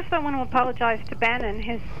 Well, first I want to apologize to Ben and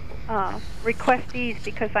his requestees,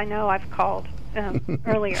 because I know I've called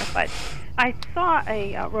earlier, but I saw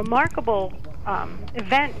a remarkable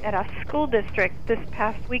event at a school district this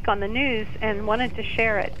past week on the news and wanted to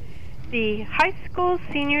share it. The high school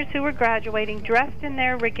seniors who were graduating, dressed in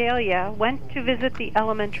their regalia, went to visit the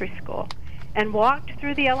elementary school and walked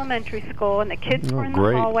through the elementary school, and the kids were in the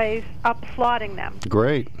hallways applauding them.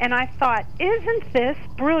 Great. And I thought, isn't this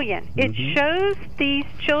brilliant? It shows these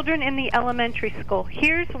children in the elementary school,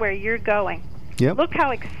 here's where you're going. Yep. Look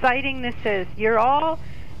how exciting this is. You're all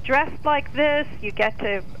dressed like this. You get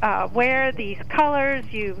to wear these colors.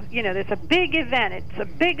 You know, there's a big event. It's a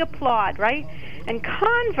big applaud, right? And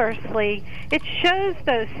conversely, it shows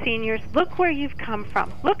those seniors, look where you've come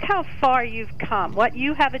from. Look how far you've come, what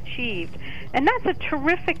you have achieved. And that's a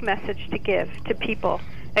terrific message to give to people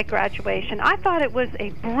at graduation. I thought it was a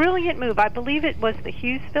brilliant move. I believe it was the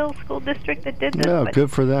Hughesville School District that did this. Yeah, but, good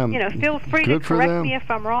for them. You know, feel free to correct me if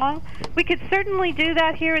I'm wrong. We could certainly do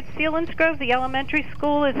that here at Selinsgrove. The elementary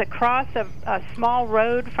school is across a small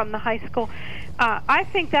road from the high school. I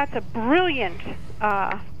think that's a brilliant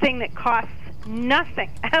thing that costs nothing,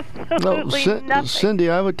 absolutely nothing.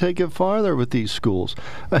 Cindy, I would take it farther with these schools.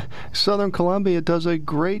 Southern Columbia does a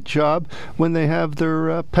great job when they have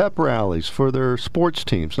their pep rallies for their sports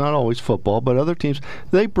teams, not always football, but other teams.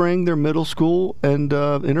 They bring their middle school and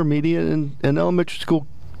intermediate and elementary school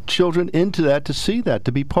children into that, to see that,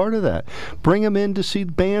 to be part of that. Bring them in to see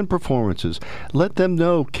band performances. Let them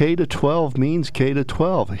know K-12 means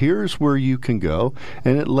K-12. Here's where you can go,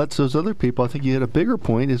 and it lets those other people, I think you had a bigger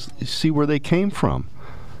point, is see where they came from.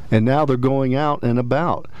 And now they're going out and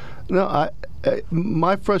about. No,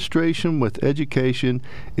 my frustration with education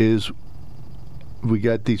is we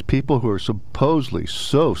got these people who are supposedly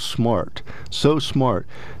so smart.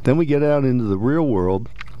 Then we get out into the real world,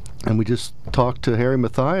 and we just talked to Harry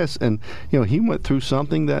Mathias, and he went through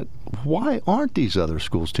something that, why aren't these other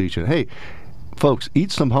schools teaching? Hey, folks,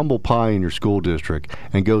 eat some humble pie in your school district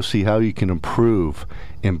and go see how you can improve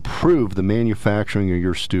the manufacturing of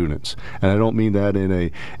your students. And I don't mean that in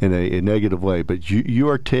a negative way, but you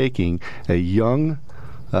are taking a young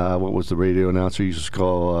what was the radio announcer used to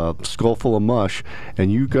call skull full of mush,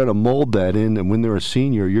 and you got to mold that in, and when they're a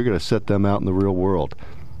senior, you're going to set them out in the real world.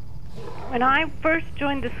 When I first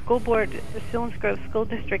joined the school board at the Selinsgrove School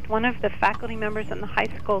District, one of the faculty members in the high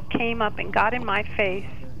school came up and got in my face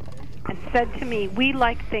and said to me, "We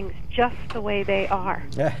like things just the way they are."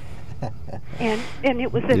 and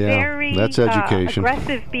it was a very that's education.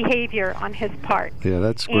 Aggressive behavior on his part. Yeah,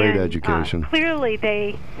 that's great education.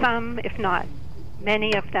 Clearly some, if not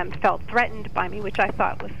many of them, felt threatened by me, which I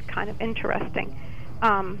thought was kind of interesting.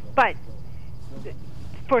 But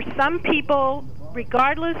for some people,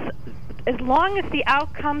 regardless, as long as the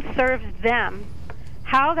outcome serves them,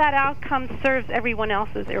 how that outcome serves everyone else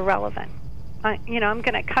is irrelevant. I'm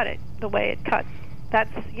going to cut it the way it cuts.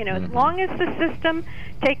 That's, as long as the system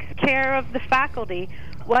takes care of the faculty,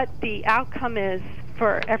 what the outcome is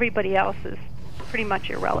for everybody else is pretty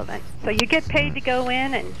much irrelevant. So you get paid to go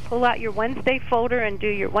in and pull out your Wednesday folder and do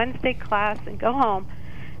your Wednesday class and go home.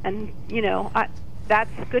 And,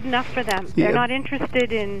 that's good enough for them. They're not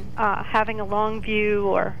interested in having a long view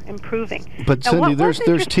or improving. But now, Cindy, there's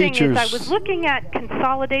teachers. I was looking at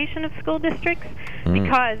consolidation of school districts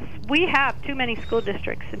because we have too many school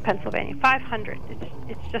districts in Pennsylvania. 500.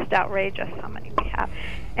 It's just outrageous how many we have.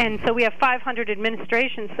 And so we have 500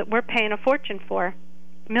 administrations that we're paying a fortune for,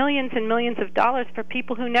 millions and millions of dollars for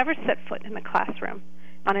people who never set foot in the classroom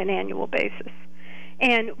on an annual basis.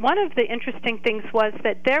 And one of the interesting things was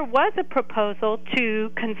that there was a proposal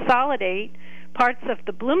to consolidate parts of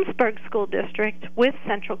the Bloomsburg School District with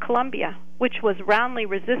Central Columbia, which was roundly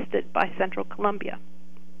resisted by Central Columbia.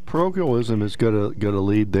 Parochialism is going to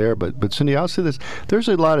lead there, but Cindy, I'll say this: there's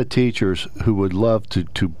a lot of teachers who would love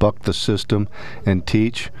to buck the system and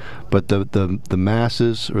teach, but the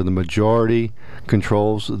masses or the majority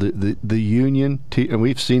controls the union. And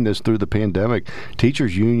we've seen this through the pandemic.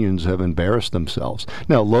 Teachers' unions have embarrassed themselves.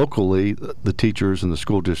 Now, locally, the teachers and the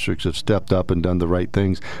school districts have stepped up and done the right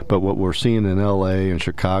things, but what we're seeing in L.A. and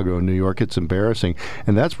Chicago and New York, it's embarrassing,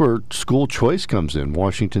 and that's where school choice comes in.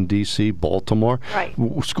 Washington, D.C., Baltimore. Right.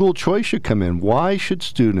 School choice should come in. Why should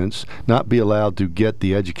students not be allowed to get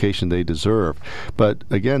the education they deserve? But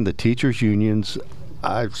again, the teachers' unions,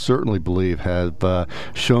 I certainly believe, have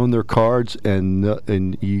shown their cards,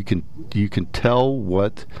 and you can tell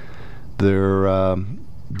what their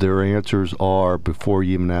answers are before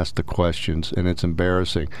you even ask the questions, and it's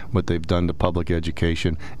embarrassing what they've done to public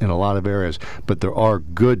education in a lot of areas. But there are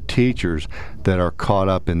good teachers that are caught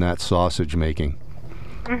up in that sausage making.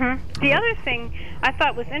 The other thing I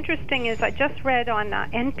thought was interesting is I just read on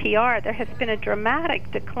NPR there has been a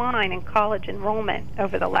dramatic decline in college enrollment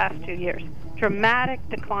over the last 2 years. Dramatic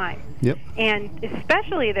decline. Yep. And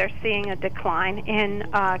especially they're seeing a decline in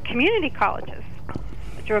community colleges.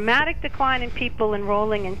 A dramatic decline in people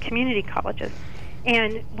enrolling in community colleges.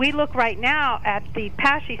 And we look right now at the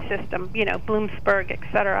PASHE system, Bloomsburg, et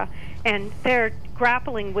cetera, and they're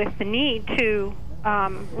grappling with the need to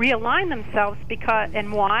realign themselves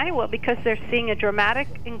and why? Well, because they're seeing a dramatic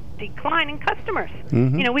decline in customers.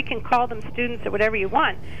 We can call them students or whatever you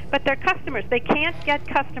want, but they're customers. They can't get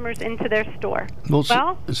customers into their store. Well,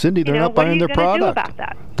 Cindy, they're not buying their product. What are you going to do about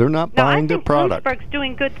that? They're not buying their product. I think Bloomsburg's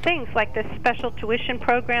doing good things, like this special tuition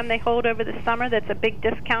program they hold over the summer that's a big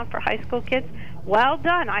discount for high school kids. Well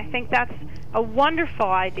done. I think that's a wonderful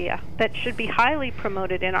idea that should be highly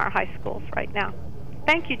promoted in our high schools right now.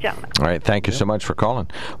 Thank you, gentlemen. All right. Thank you so much for calling.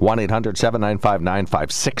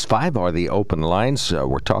 1-800-795-9565 are the open lines.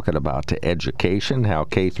 We're talking about education, how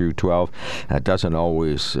K through 12 doesn't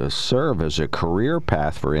always serve as a career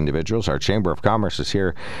path for individuals. Our Chamber of Commerce is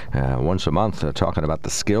here once a month talking about the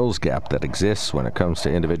skills gap that exists when it comes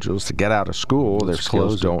to individuals to get out of school. Their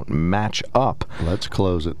skills don't match up. Let's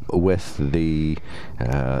close it. With the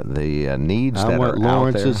needs that are out there.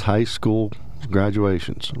 Lawrence's high school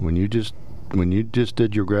graduations. When you just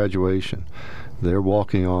did your graduation, they're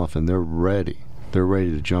walking off and they're ready. They're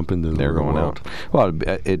ready to jump into the real world. Out. Well,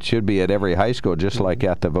 it should be at every high school, just like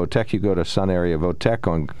at the Votech. You go to Sun Area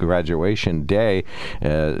Votech on graduation day,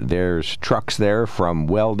 there's trucks there from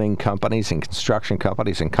welding companies and construction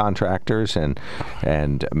companies and contractors and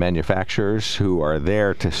manufacturers who are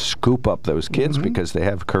there to scoop up those kids because they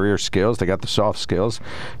have career skills. They got the soft skills.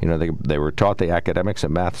 They were taught the academics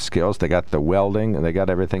and math skills. They got the welding, and they got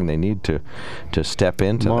everything they need to step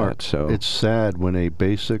into that. So it's sad when a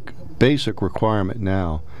basic requirement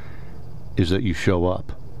now is that you show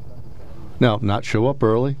up. Now, not show up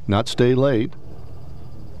early, not stay late,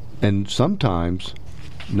 and sometimes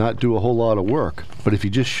not do a whole lot of work. But if you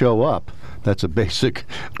just show up, that's a basic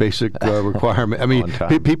requirement. I mean,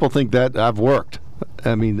 people think that I've worked.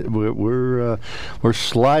 I mean, we're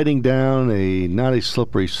sliding down not a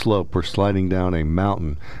slippery slope. We're sliding down a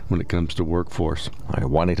mountain when it comes to workforce.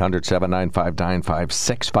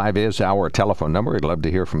 1-800-795-9565 is our telephone number. We'd love to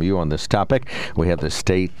hear from you on this topic. We had the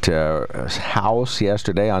state House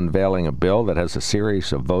yesterday unveiling a bill that has a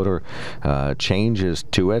series of voter changes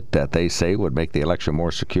to it that they say would make the election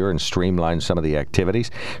more secure and streamline some of the activities.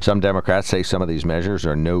 Some Democrats say some of these measures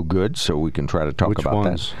are no good, so we can try to talk about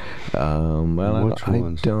that. I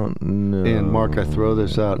don't know. And Mark, I throw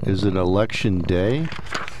this out. Is it election day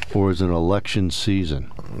or is it election season?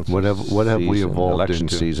 What have we evolved Election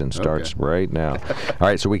into? season starts right now. All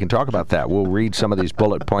right, so we can talk about that. We'll read some of these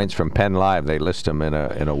bullet points from Penn Live. They list them in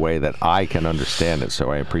a way that I can understand it,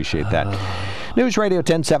 so I appreciate that. News Radio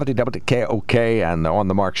 1070 WKOK and the On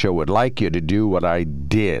the Mark Show would like you to do what I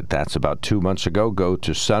did. That's about 2 months ago. Go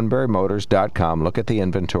to sunburymotors.com. Look at the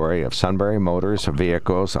inventory of Sunbury Motors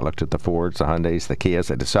vehicles. I looked at the Fords, the Hyundais, the Kias.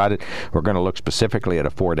 I decided we're going to look specifically at a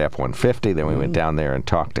Ford F-150. Then we went down there and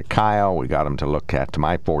talked to Kyle. We got him to look at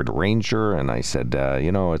my Ford Ranger, and I said,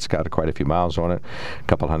 it's got quite a few miles on it, a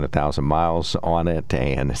couple 100,000 miles on it,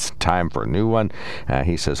 and it's time for a new one.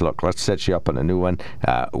 He says, look, let's set you up on a new one.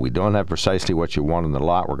 We don't have precisely what you want in the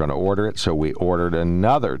lot. We're going to order it. So we ordered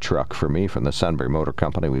another truck for me from the Sunbury Motor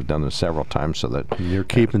Company. We've done this several times so that... You're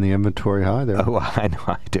keeping the inventory high there. Oh, I know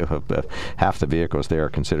I do. Half the vehicles there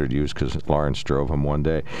are considered used because Lawrence drove them one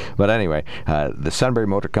day. But anyway, the Sunbury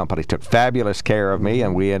Motor Company took fabulous care of me,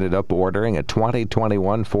 and we ended up ordering a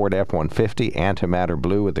 2021 Ford F-150 Antimatter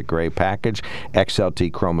Blue with the gray package,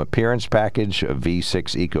 XLT Chrome Appearance package, a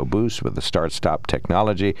V6 EcoBoost with the start-stop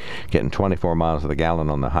technology, getting 24 miles to the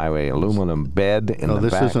gallon on the highway, aluminum bed in the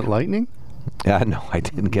back. This isn't Lightning? No, I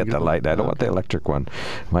didn't get the light. I don't want the electric one.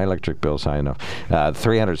 My electric bill's high enough.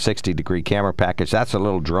 360-degree camera package. That's a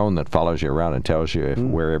little drone that follows you around and tells you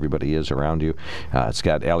where everybody is around you. It's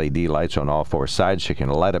got LED lights on all four sides, so you can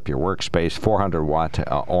light up your workspace. 400-watt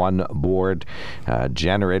on-board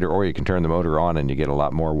generator, or you can turn the motor on and you get a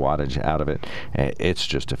lot more wattage out of it. It's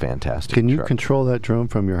just a fantastic Can you truck. control that drone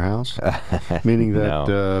from your house? Meaning that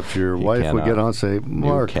if your wife would get on and say,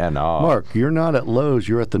 Mark, you're not at Lowe's,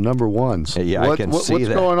 you're at the number ones. Yeah, I can see what's that.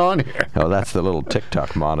 What's going on here? Oh, that's the little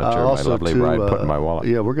TikTok monitor my lovely bride put in my wallet.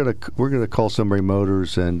 Yeah, we're gonna call Sunbury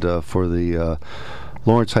Motors and for the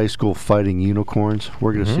Lawrence High School Fighting Unicorns.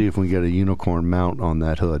 We're going to see if we can get a unicorn mount on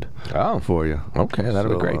that hood for you. Okay,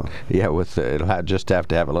 that'll be great. Yeah, it'll just have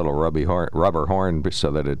to have a little rubber horn so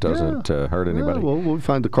that it doesn't hurt anybody. Yeah, well, we'll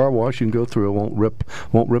find the car wash. You can go through it.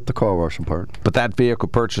 Won't rip the car wash apart. But that vehicle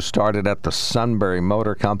purchase started at the Sunbury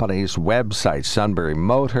Motor Company's website,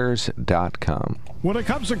 sunburymotors.com. When it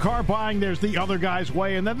comes to car buying, there's the other guy's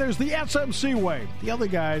way, and then there's the SMC way. The other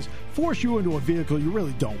guys force you into a vehicle you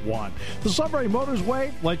really don't want. The Sunbury Motors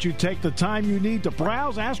way lets you take the time you need to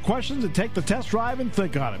browse, ask questions, and take the test drive and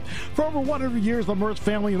think on it. For over 100 years, the Mertz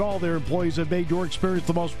family and all their employees have made your experience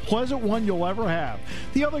the most pleasant one you'll ever have.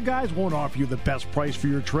 The other guys won't offer you the best price for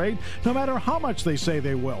your trade, no matter how much they say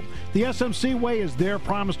they will. The SMC way is their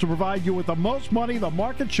promise to provide you with the most money the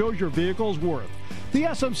market shows your vehicle is worth. The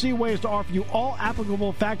SMC way is to offer you all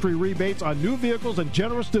applicable factory rebates on new vehicles and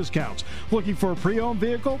generous discounts. Looking for a pre-owned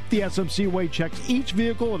vehicle? The SMC way checks each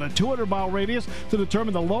vehicle in a 200-mile radius to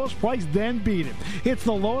determine the lowest price, then beat it. It's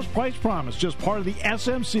the lowest price promise, just part of the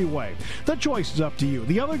SMC way. The choice is up to you,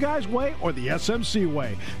 the other guy's way or the SMC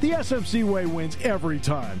way. The SMC way wins every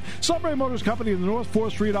time. Sunbury Motors Company in the North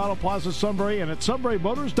 4th Street Auto Plaza, Sunbury, and at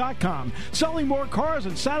sunburymotors.com. Selling more cars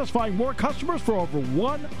and satisfying more customers for over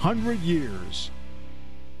 100 years.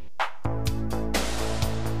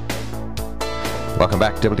 Welcome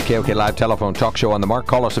back to WKOK Live Telephone Talk Show on the Mark.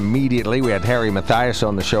 Call us immediately. We had Harry Mathias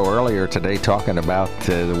on the show earlier today talking about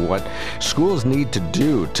what schools need to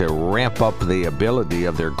do to ramp up the ability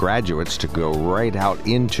of their graduates to go right out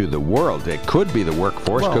into the world. It could be the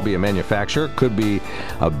workforce, could be a manufacturer, could be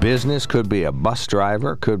a business, could be a bus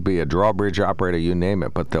driver, could be a drawbridge operator, you name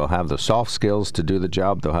it. But they'll have the soft skills to do the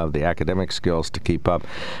job. They'll have the academic skills to keep up.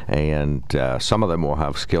 And some of them will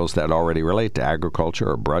have skills that already relate to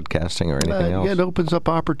agriculture or broadcasting or anything else. It opens up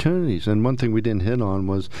opportunities, and one thing we didn't hit on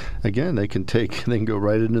was, again, they can go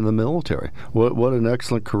right into the military. What an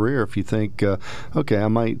excellent career if you think, okay, I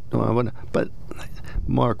might, but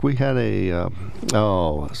Mark, we had a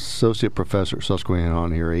associate professor at Susquehanna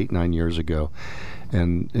on here 8-9 years ago,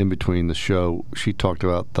 and in between the show, she talked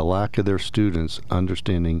about the lack of their students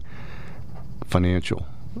understanding financial.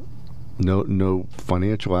 No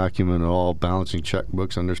financial acumen at all, balancing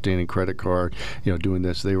checkbooks, understanding credit card, doing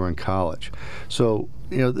this. They were in college. So,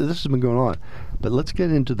 this has been going on. But let's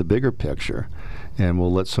get into the bigger picture, and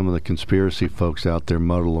we'll let some of the conspiracy folks out there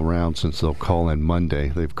muddle around since they'll call in Monday.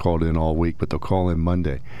 They've called in all week, but they'll call in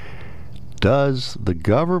Monday. Does the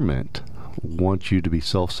government want you to be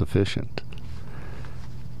self-sufficient?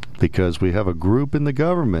 Because we have a group in the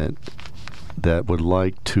government that would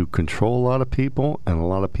like to control a lot of people, and a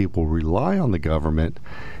lot of people rely on the government,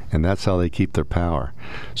 and that's how they keep their power.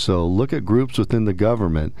 So look at groups within the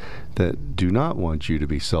government that do not want you to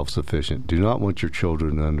be self-sufficient, do not want your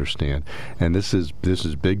children to understand. And this is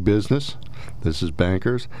big business, this is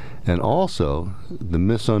bankers, and also the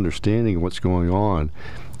misunderstanding of what's going on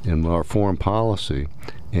in our foreign policy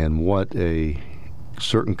and what a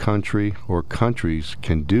certain country or countries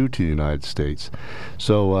can do to the United States.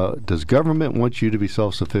 So does government want you to be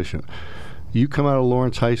self-sufficient? You come out of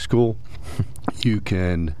Lawrence High School, you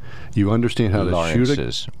understand how to shoot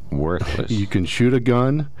is worthless. You can shoot a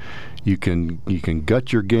gun, you can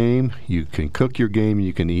gut your game, you can cook your game,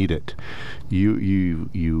 you can eat it. You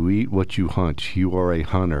eat what you hunt. You are a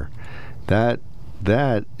hunter. That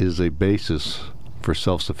is a basis for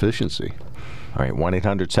self-sufficiency. All right,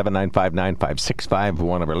 1-800-795-9565.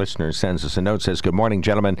 One of our listeners sends us a note, says, "Good morning,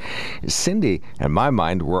 gentlemen. Cindy and my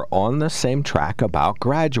mind were on the same track about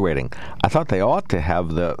graduating. I thought they ought to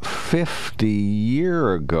have the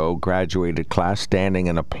 50-year-ago graduated class standing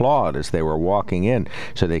and applaud as they were walking in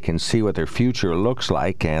so they can see what their future looks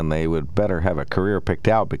like, and they would better have a career picked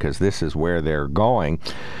out because this is where they're going.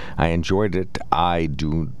 I enjoyed it. I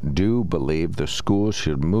do believe the schools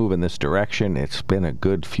should move in this direction. It's been a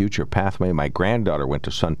good future pathway. My granddaughter went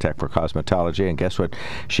to Suntech for cosmetology, and guess what?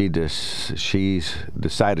 She's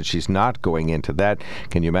decided she's not going into that.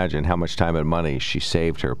 Can you imagine how much time and money she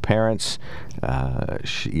saved her parents?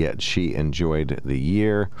 Yet she enjoyed the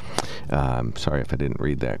year." Sorry if I didn't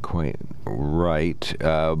read that quite right.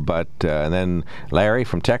 But then Larry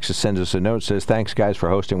from Texas sends us a note, says, "Thanks, guys, for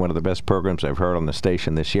hosting one of the best programs I've heard on the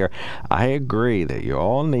station this year. I agree that you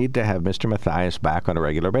all need to have Mr. Mathias back on a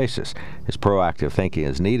regular basis. His proactive thinking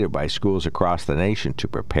is needed by schools across the nation to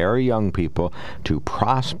prepare young people to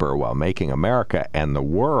prosper while making America and the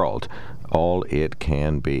world all it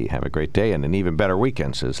can be. Have a great day and an even better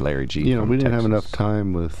weekend," says Larry G. We didn't have enough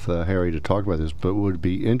time with Harry to talk about this, but it would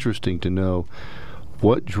be interesting to know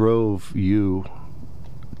what drove you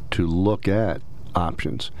to look at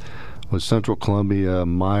options. Was Central Columbia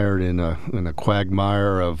mired in a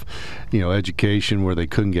quagmire of, education where they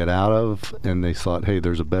couldn't get out of, and they thought, hey,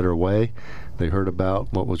 there's a better way? They heard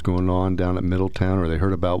about what was going on down at Middletown, or they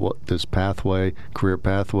heard about what this career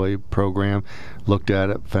pathway program, looked at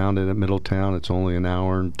it, found it at Middletown. It's only an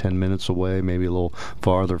hour and 10 minutes away, maybe a little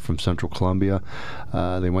farther from Central Columbia.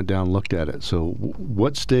 They went down and looked at it. So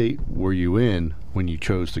what state were you in when you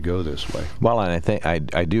chose to go this way? Well, and I think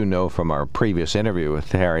I do know from our previous interview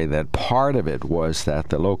with Harry that part of it was that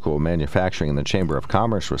the local manufacturing and the Chamber of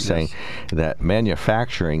Commerce was saying that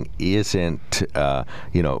manufacturing isn't,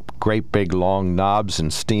 great big long knobs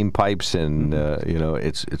and steam pipes and,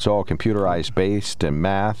 it's all computerized based and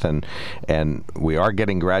math and we are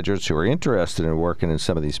getting graduates who are interested in working in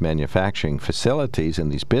some of these manufacturing facilities and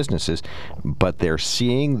these businesses, but they're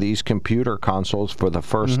seeing these computer consoles for the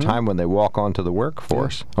first time when they walk onto the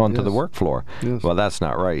workforce, onto the work floor. Yes. Well, that's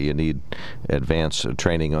not right. You need advanced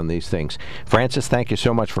training on these things. Francis, thank you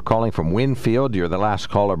so much for calling from Winfield. You're the last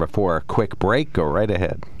caller before a quick break. Go right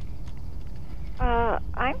ahead.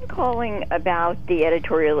 I'm calling about the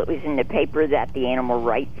editorial that was in the paper that the animal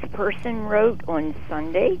rights person wrote on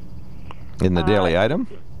Sunday. In the Daily Item?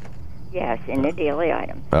 Yes, in the Daily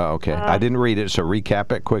Item. Oh, okay. I didn't read it, so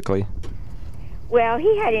recap it quickly. Well,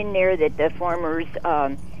 he had in there that the farmers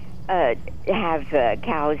have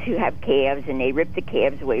cows who have calves, and they rip the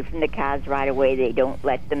calves away from the cows right away. They don't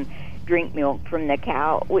let them drink milk from the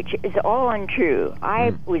cow, which is all untrue.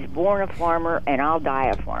 I was born a farmer, and I'll die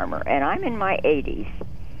a farmer, and I'm in my 80s.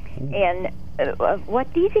 And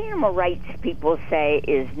what these animal rights people say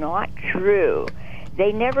is not true.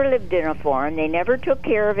 They never lived in a farm. They never took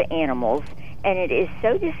care of animals, and it is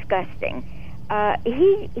so disgusting.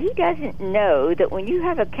 He doesn't know that when you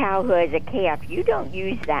have a cow who has a calf, you don't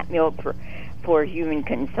use that milk for human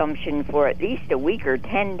consumption for at least a week or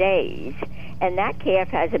 10 days. And that calf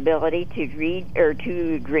has ability to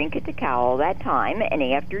drink at the cow all that time, and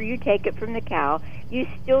after you take it from the cow, you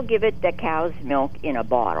still give it the cow's milk in a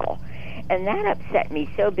bottle. And that upset me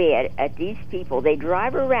so bad at these people. They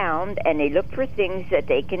drive around and they look for things that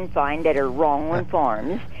they can find that are wrong on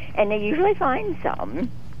farms, and they usually find some.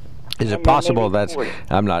 Is it possible that's,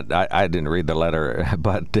 I didn't read the letter,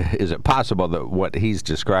 but is it possible that what he's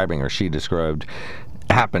describing or she described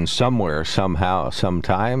happened somewhere, somehow,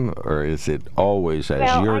 sometime, or is it always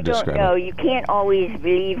as you're describing? No, you can't always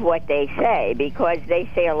believe what they say because they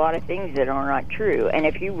say a lot of things that are not true. And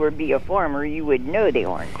if you were be a farmer, you would know they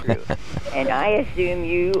aren't true. And I assume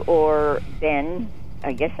you or Ben,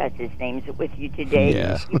 I guess that's his name, with you today.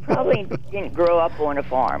 Yeah. You probably didn't grow up on a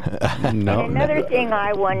farm. No. And another thing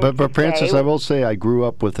I wanted to But Francis, say, I will say I grew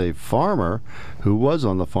up with a farmer who was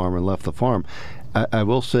on the farm and left the farm. I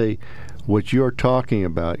will say what you're talking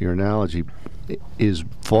about, your analogy, is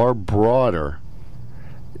far broader.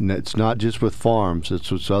 It's not just with farms;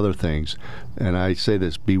 it's with other things. And I say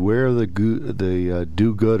this: beware of the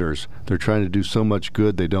do-gooders. They're trying to do so much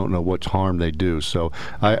good, they don't know what harm they do. So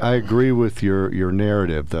I agree with your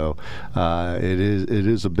narrative, though. It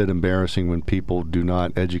is a bit embarrassing when people do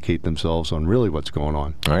not educate themselves on really what's going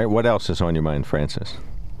on. All right. What else is on your mind, Francis?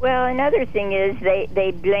 well, another thing is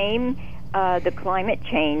they blame the climate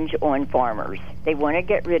change on farmers. They want to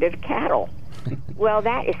get rid of cattle. Well,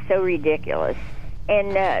 that is so ridiculous.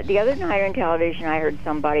 And the other night on television, I heard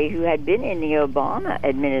somebody who had been in the Obama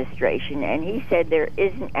administration, and he said there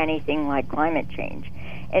isn't anything like climate change.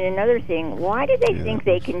 And another thing, why do they think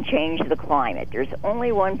they can change the climate? There's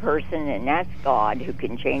only one person, and that's God, who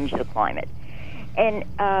can change the climate. And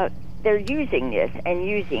they're using this and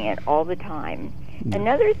using it all the time.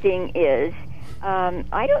 Another thing is,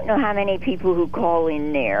 I don't know how many people who call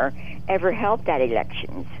in there ever helped at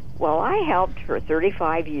elections. Well, I helped for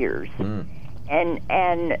 35 years.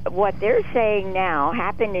 And what they're saying now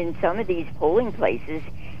happened in some of these polling places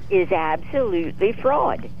is absolutely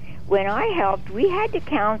fraud. When I helped, we had to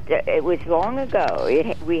count, it was long ago,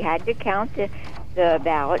 we had to count the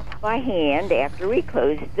ballots by hand after we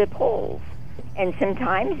closed the polls. And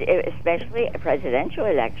sometimes, especially a presidential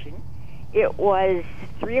election, it was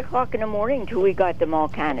 3 o'clock in the morning till we got them all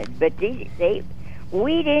counted. But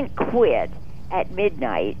we didn't quit at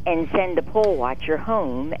midnight and send the poll watcher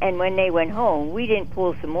home, and when they went home, we didn't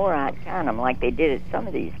pull some more out and count them like they did at some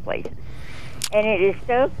of these places. And it is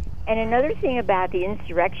so. And another thing about the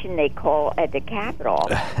insurrection they call at the Capitol,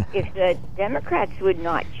 if the Democrats would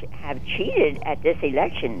not have cheated at this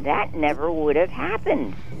election, that never would have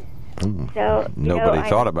happened. So nobody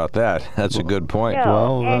thought about that. That's a good point.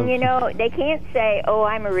 No, and they can't say, "Oh,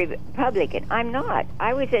 I'm a Republican." I'm not.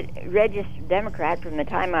 I was a registered Democrat from the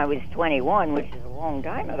time I was 21, which is a long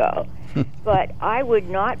time ago. But I would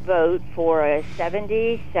not vote for a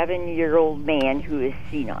 77-year-old man who is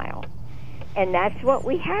senile. And that's what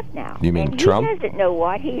we have now. You mean and Trump? He doesn't know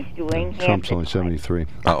what he's doing. Trump's only 73.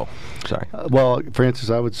 Oh, sorry. Well, Francis,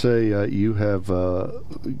 I would say you have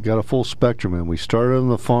got a full spectrum, and we started on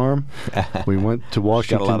the farm. We went to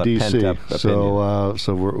Washington D.C. So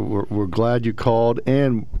we're glad you called,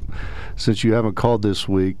 and since you haven't called this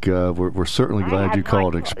week, we're certainly glad you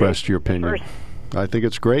called and expressed your opinion. I think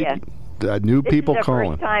it's great. Yeah. New people this is the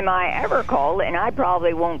calling. first time I ever called, and I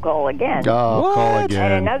probably won't call again. Oh, call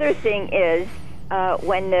again. And another thing is,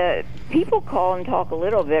 when the people call and talk a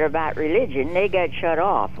little bit about religion, they get shut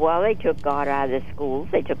off. Well, they took God out of the schools,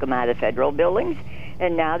 they took him out of the federal buildings,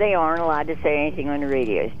 and now they aren't allowed to say anything on the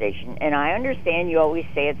radio station. And I understand you always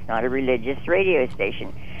say it's not a religious radio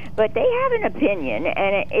station, but they have an opinion,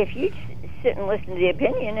 and if you sit and listen to the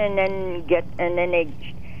opinion and then they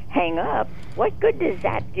hang up, what good does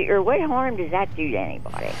that do, or what harm does that do to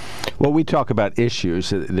anybody? Well, we talk about issues.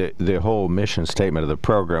 The whole mission statement of the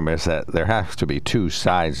program is that there has to be two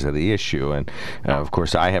sides of the issue. And, of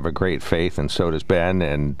course, I have a great faith, and so does Ben,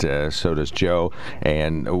 and so does Joe.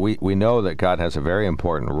 And we know that God has a very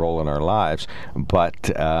important role in our lives. But,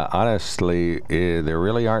 honestly, there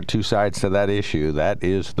really aren't two sides to that issue. That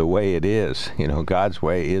is the way it is. You know, God's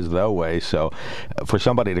way is the way. So for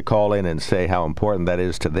somebody to call in and say how important that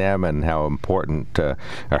is to them and how important or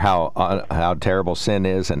how terrible sin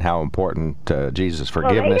is and how important Jesus'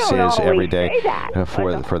 forgiveness is every day,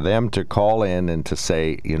 for them to call in and to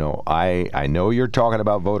say, you know, I know you're talking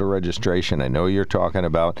about voter registration, I know you're talking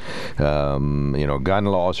about gun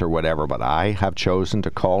laws or whatever, but I have chosen to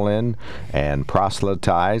call in and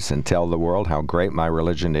proselytize and tell the world how great my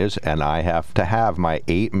religion is, and I have to have my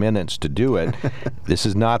 8 minutes to do it. This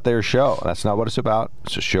is not their show. That's not what it's about.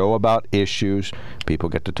 It's a show about issues. People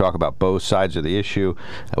get to talk about both sides of the issue.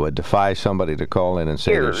 I would defy somebody to call in and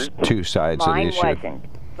say there's two sides of the issue. Mine wasn't,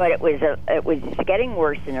 but it was getting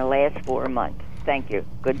worse in the last 4 months. Thank you.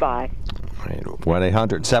 Goodbye.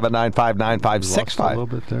 1-800-795-9565. A little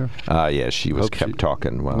bit there. Yeah, she kept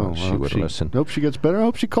talking. Well, she would listen. Hope she gets better. I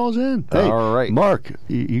hope she calls in. Hey, all right, Mark,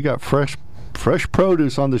 you got fresh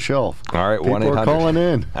produce on the shelf. All right, 1-800. People are calling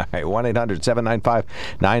in. All right,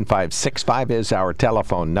 1-800-795-9565 is our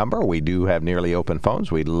telephone number. We do have nearly open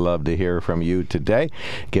phones. We'd love to hear from you today.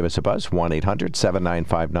 Give us a buzz,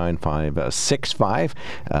 1-800-795-9565.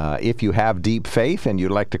 If you have deep faith and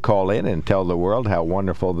you'd like to call in and tell the world how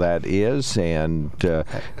wonderful that is and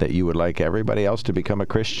that you would like everybody else to become a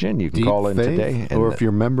Christian, you can call in today. Or if you're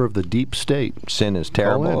a member of the deep state. Sin is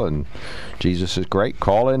terrible and Jesus is great.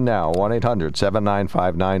 Call in now,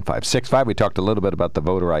 1-800-795-9565. We talked a little bit about the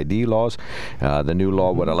voter ID laws. The new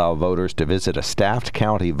law would allow voters to visit a staffed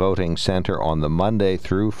county voting center on the Monday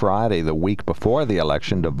through Friday, the week before the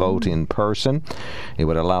election, to vote in person. It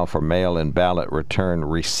would allow for mail-in ballot return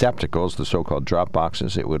receptacles, the so-called drop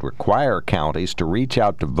boxes. It would require counties to reach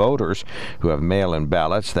out to voters who have mail-in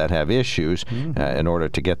ballots that have issues in order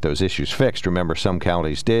to get those issues fixed. Remember, some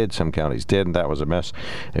counties did, some counties didn't. That was a mess.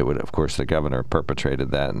 It would, of course, the governor perpetrated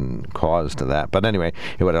that and caused that. But anyway,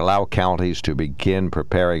 it would allow counties to begin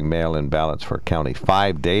preparing mail-in ballots for county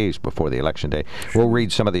 5 days before the election day. We'll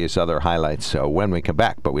read some of these other highlights when we come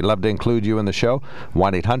back, but we'd love to include you in the show.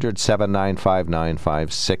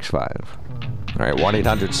 1-800-795-9565. All right,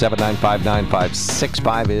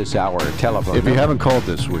 1-800-795-9565 is our telephone If number. you haven't called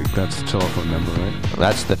this week, that's the telephone number, right?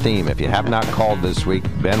 That's the theme. If you have not called this week,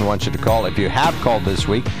 Ben wants you to call. If you have called this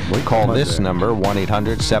week, call this number,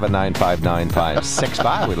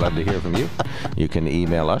 1-800-795-9565. We'd love to hear from you. You can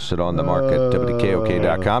email us at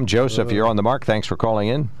onthemark@wkok.com. Joseph, you're on the mark. Thanks for calling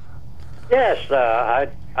in. Yes, I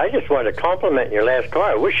just wanted to compliment your last call.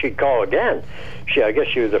 I wish she'd call again. I guess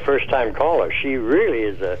she was the first-time caller. She really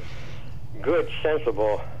is a good,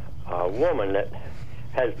 sensible woman that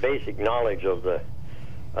has basic knowledge of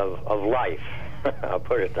life. I'll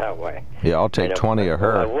put it that way. Yeah, I'll take 20 of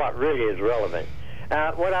her. What really is relevant.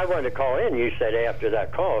 What I wanted to call in, you said after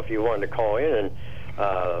that call, if you wanted to call in and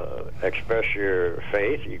express your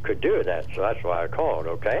faith, you could do that. So that's why I called,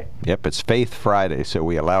 okay? Yep, it's Faith Friday, so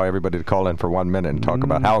we allow everybody to call in for 1 minute and talk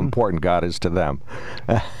about how important God is to them.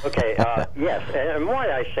 Okay, yes, and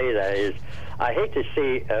why I say that is I hate to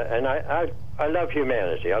see, and I love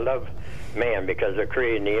humanity. I love man because they're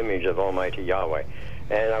created in the image of Almighty Yahweh.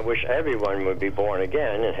 And I wish everyone would be born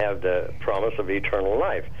again and have the promise of eternal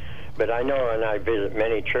life. But I know, and I visit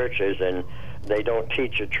many churches, and they don't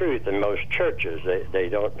teach the truth in most churches. They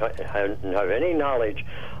don't have any knowledge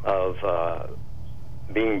of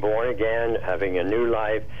being born again, having a new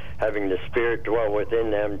life, having the Spirit dwell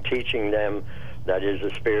within them, teaching them That is the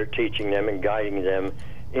Spirit teaching them and guiding them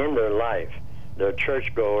in their life. They're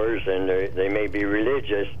churchgoers, and they may be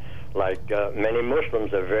religious, like many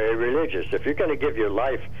Muslims are very religious. If you're going to give your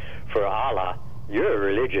life for Allah, you're a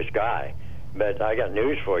religious guy. But I got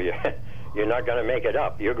news for you. You're not going to make it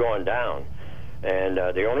up. You're going down. And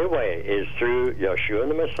the only way is through Yeshua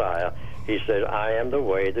the Messiah. He said, I am the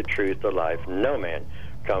way, the truth, the life. No man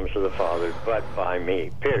comes to the Father but by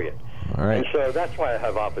me, period. All right. And so that's why I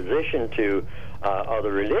have opposition to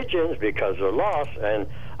other religions, because they're lost, and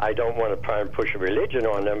I don't want to try and push a religion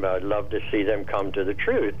on them, but I'd love to see them come to the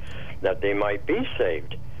truth, that they might be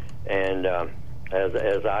saved. And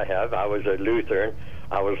as I have, I was a Lutheran.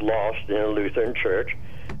 I was lost in a Lutheran church,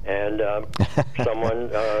 and someone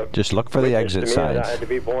just look for the exit signs. I had to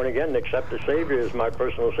be born again and accept the Savior as my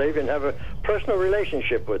personal Savior and have a personal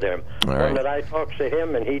relationship with Him. All one right. that I talk to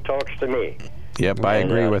Him and He talks to me. Yep, I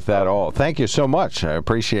agree with that all. Thank you so much. I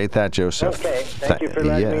appreciate that, Joseph. Okay, thank you for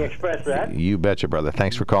letting me express that. You betcha, brother.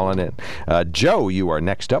 Thanks for calling in. Joe, you are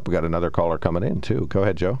next up. We got another caller coming in, too. Go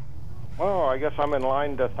ahead, Joe. Well, I guess I'm in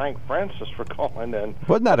line to thank Francis for calling in.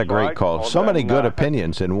 Wasn't that a great call? So many good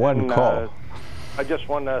opinions in one call. I just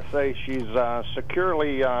want to say she's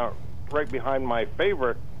securely right behind my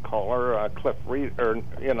favorite caller, Cliff Reed. Or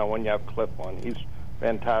when you have Cliff on, he's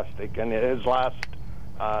fantastic. And his last,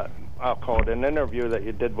 I'll call it an interview that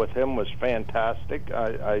you did with him, was fantastic.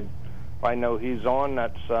 I know he's on.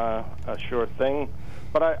 That's a sure thing.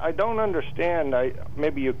 But I don't understand.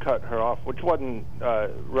 Maybe you cut her off, which wasn't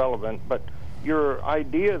relevant. But your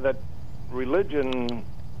idea that religion,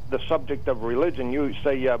 the subject of religion, you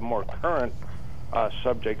say you have more current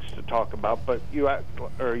subjects to talk about, but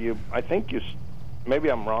I think you, maybe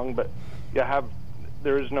I'm wrong, but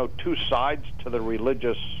there is no two sides to the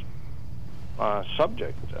religious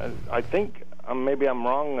subject. I think maybe I'm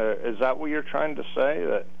wrong. Is that what you're trying to say?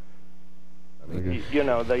 That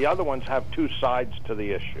the other ones have two sides to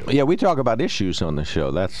the issue. Yeah, we talk about issues on the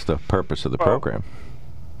show. That's the purpose of the program.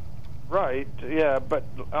 Right, yeah, but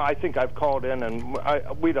I think I've called in, and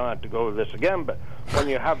we don't have to go over this again, but when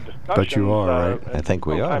you have discussions... But you are, right? I think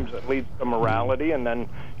we are. Sometimes it leads to morality, and then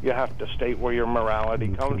you have to state where your morality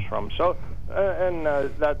comes from. So,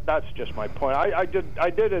 that's just my point. I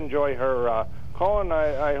did enjoy her call, and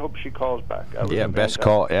I hope she calls back. Yeah, best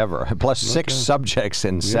call ever. Plus 6 subjects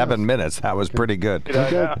in 7 minutes. That was pretty good. Okay,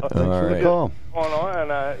 thanks for the call.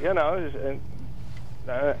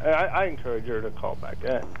 I encourage her to call back.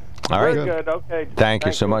 Yeah. All right. Very good. Okay. Thank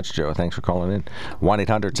you so much, Joe. Thanks for calling in.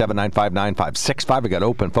 1-800-795-9565. We got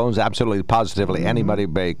open phones. Absolutely, positively. Anybody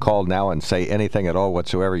may call now and say anything at all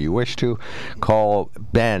whatsoever you wish to. Call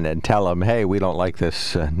Ben and tell him, hey, we don't like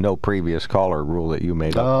this no previous caller rule that you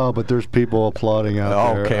made up. Oh, but there's people applauding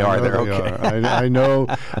out there. Okay, are there? Okay. I know.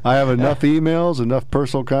 I have enough emails, enough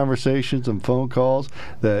personal conversations and phone calls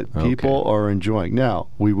that people are enjoying. Now,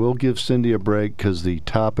 we will give Cindy a break because the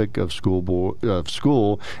topic of school, and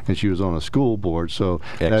she was on a school board, so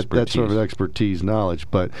that's sort of expertise knowledge.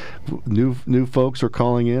 But new folks are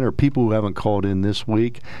calling in, or people who haven't called in this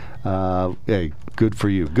week. Hey, good for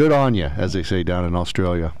you. Good on you, as they say down in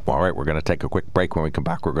Australia. All right, we're going to take a quick break. When we come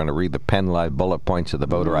back, we're going to read the Penn Live bullet points of the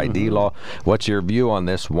voter ID law. What's your view on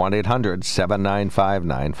this?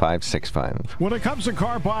 1-800-795-9565. When it comes to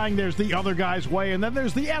car buying, there's the other guy's way, and then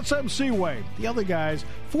there's the SMC way. The other guys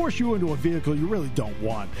force you into a vehicle you really don't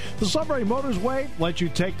want. The Sunbury Motors way lets you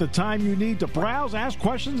take the time you need to browse, ask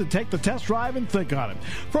questions, and take the test drive and think on it.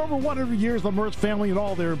 For over 100 years, the Mertz family and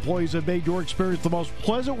all their employees have made your experience the most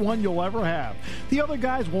pleasant one you'll ever have. The other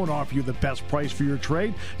guys won't offer you the best price for your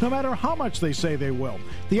trade, no matter how much they say they will.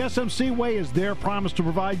 The SMC way is their promise to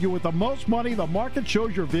provide you with the most money the market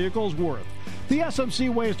shows your vehicle is worth. The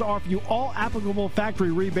SMC way is to offer you all applicable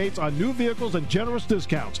factory rebates on new vehicles and generous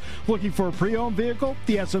discounts. Looking for a pre-owned vehicle?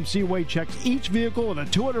 The SMC way checks each vehicle in a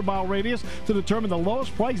 200-mile radius to determine the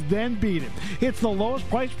lowest price, then beat it. It's the lowest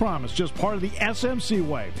price promise, just part of the SMC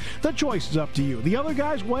way. The choice is up to you, the other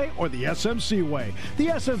guy's way or the SMC way. The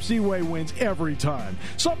SMC way wins every time.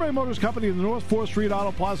 Sunbury Motors Company in the North 4th Street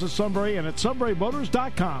Auto Plaza, Sunbury, and at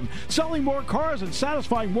sunburymotors.com. Selling more cars and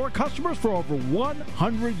satisfying more customers for over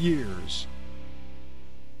 100 years.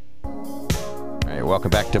 All right,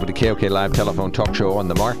 welcome back to the KOK Live Telephone Talk Show on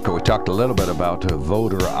the Mark. We talked a little bit about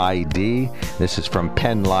voter ID. This is from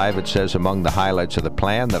Penn Live. It says among the highlights of the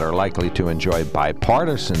plan that are likely to enjoy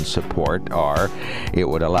bipartisan support are it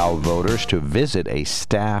would allow voters to visit a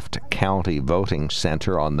staffed county voting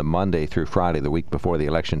center on the Monday through Friday, the week before the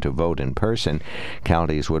election, to vote in person.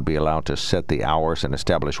 Counties would be allowed to set the hours and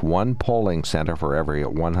establish one polling center for every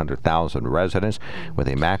 100,000 residents with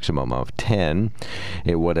a maximum of 10.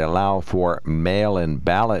 It would allow for mail mail-in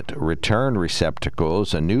ballot return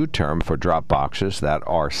receptacles, a new term for drop boxes that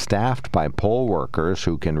are staffed by poll workers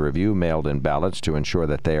who can review mailed-in ballots to ensure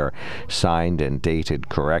that they are signed and dated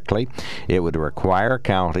correctly. It would require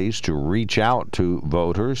counties to reach out to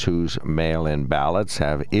voters whose mail-in ballots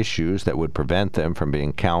have issues that would prevent them from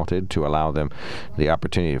being counted, to allow them the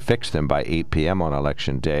opportunity to fix them by 8 p.m. on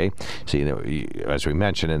Election Day. So, as we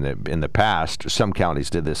mentioned in the past, some counties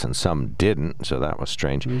did this and some didn't, so that was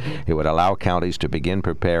strange. It would allow counties to begin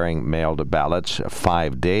preparing mailed ballots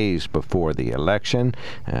 5 days before the election.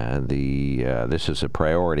 This is a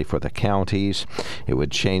priority for the counties. It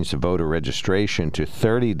would change the voter registration to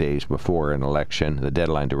 30 days before an election, the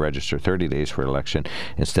deadline to register 30 days for election,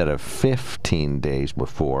 instead of 15 days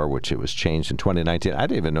before, which it was changed in 2019. I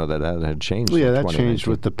didn't even know that had changed. Well, yeah, that changed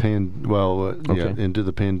with the into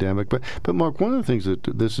the pandemic. But Mark, one of the things that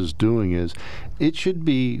this is doing is it should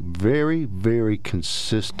be very, very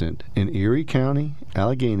consistent in Erie County,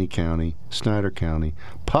 Allegheny County, Snyder County,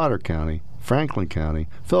 Potter County, Franklin County,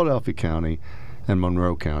 Philadelphia County, and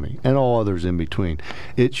Monroe County, and all others in between.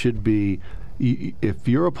 It should be, if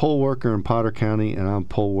you're a poll worker in Potter County and I'm a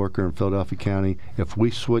poll worker in Philadelphia County, if we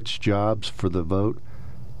switch jobs for the vote,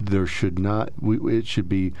 there should not. It should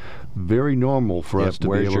be very normal for us to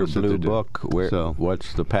be able to. Where's your blue book?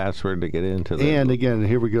 What's the password to get into that? And again,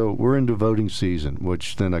 here we go. We're into voting season,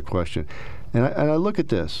 which then I question. And I look at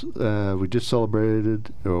this. We just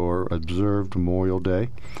celebrated or observed Memorial Day.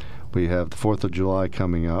 We have the 4th of July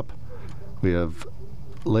coming up. We have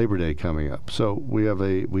Labor Day coming up. So we have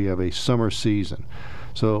a summer season.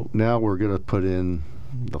 So now we're going to put in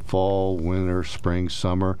the fall, winter, spring,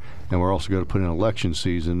 summer, and we're also going to put in election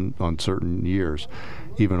season on certain years.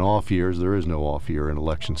 Even off years, there is no off year in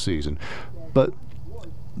election season. But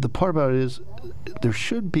the part about it is there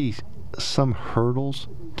should be some hurdles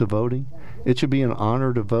to voting. It should be an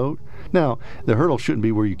honor to vote. Now, the hurdle shouldn't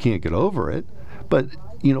be where you can't get over it, but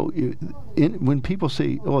when people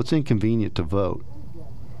say, "Oh, it's inconvenient to vote,"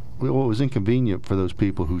 well, it was inconvenient for those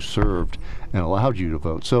people who served and allowed you to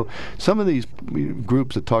vote. So some of these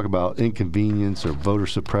groups that talk about inconvenience or voter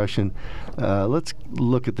suppression, let's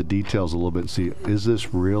look at the details a little bit and see, is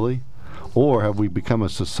this really? Or have we become a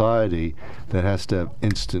society that has to have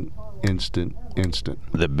instant?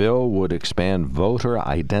 The bill would expand voter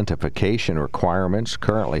identification requirements.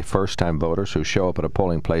 Currently, first-time voters who show up at a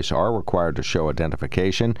polling place are required to show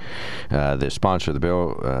identification. The sponsor of the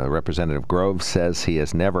bill, Representative Grove, says he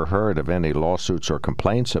has never heard of any lawsuits or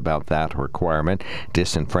complaints about that requirement,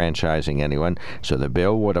 disenfranchising anyone. So the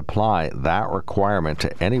bill would apply that requirement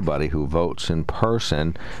to anybody who votes in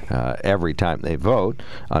person every time they vote.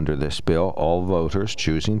 Under this bill, all voters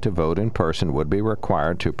choosing to vote in person would be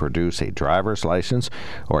required to produce a driver's license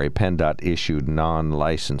or a PennDOT-issued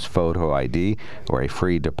non-licensed photo ID or a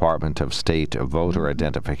free Department of State voter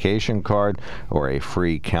identification card or a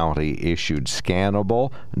free county-issued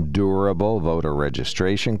scannable, durable voter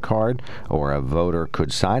registration card, or a voter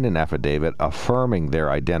could sign an affidavit affirming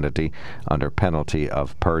their identity under penalty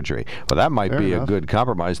of perjury. Well, that might be a good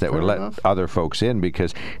compromise that would let other folks in,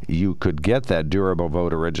 because you could get that durable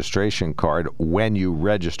voter registration card when you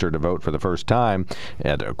register to vote for the first time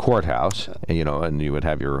at a courthouse, and you would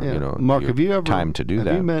have your, Mark, your have you ever, time to do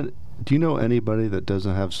that. Do you know anybody that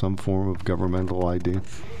doesn't have some form of governmental ID?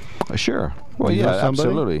 Sure. Well, yeah,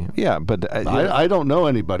 absolutely. Yeah, but I don't know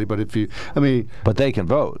anybody. But but they can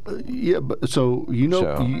vote. Yeah, but so you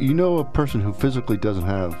know a person who physically doesn't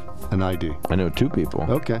have an ID. I know 2 people.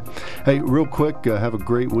 Okay. Hey, real quick, have a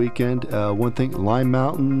great weekend. One thing, Lime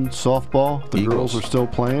Mountain softball. The Eagles girls are still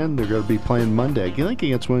playing. They're going to be playing Monday. I think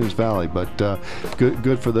against Williams Valley, but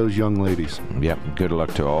good for those young ladies. Yep. Good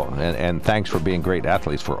luck to all, and thanks for being great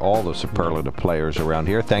athletes for all the superlative players around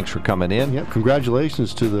here. Thanks for coming in. Yep.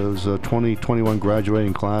 Congratulations to those 2021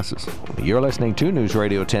 graduating classes. You're listening to News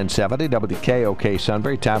Radio 1070 WKOK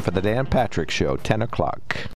Sunbury. Time for the Dan Patrick Show, 10 o'clock.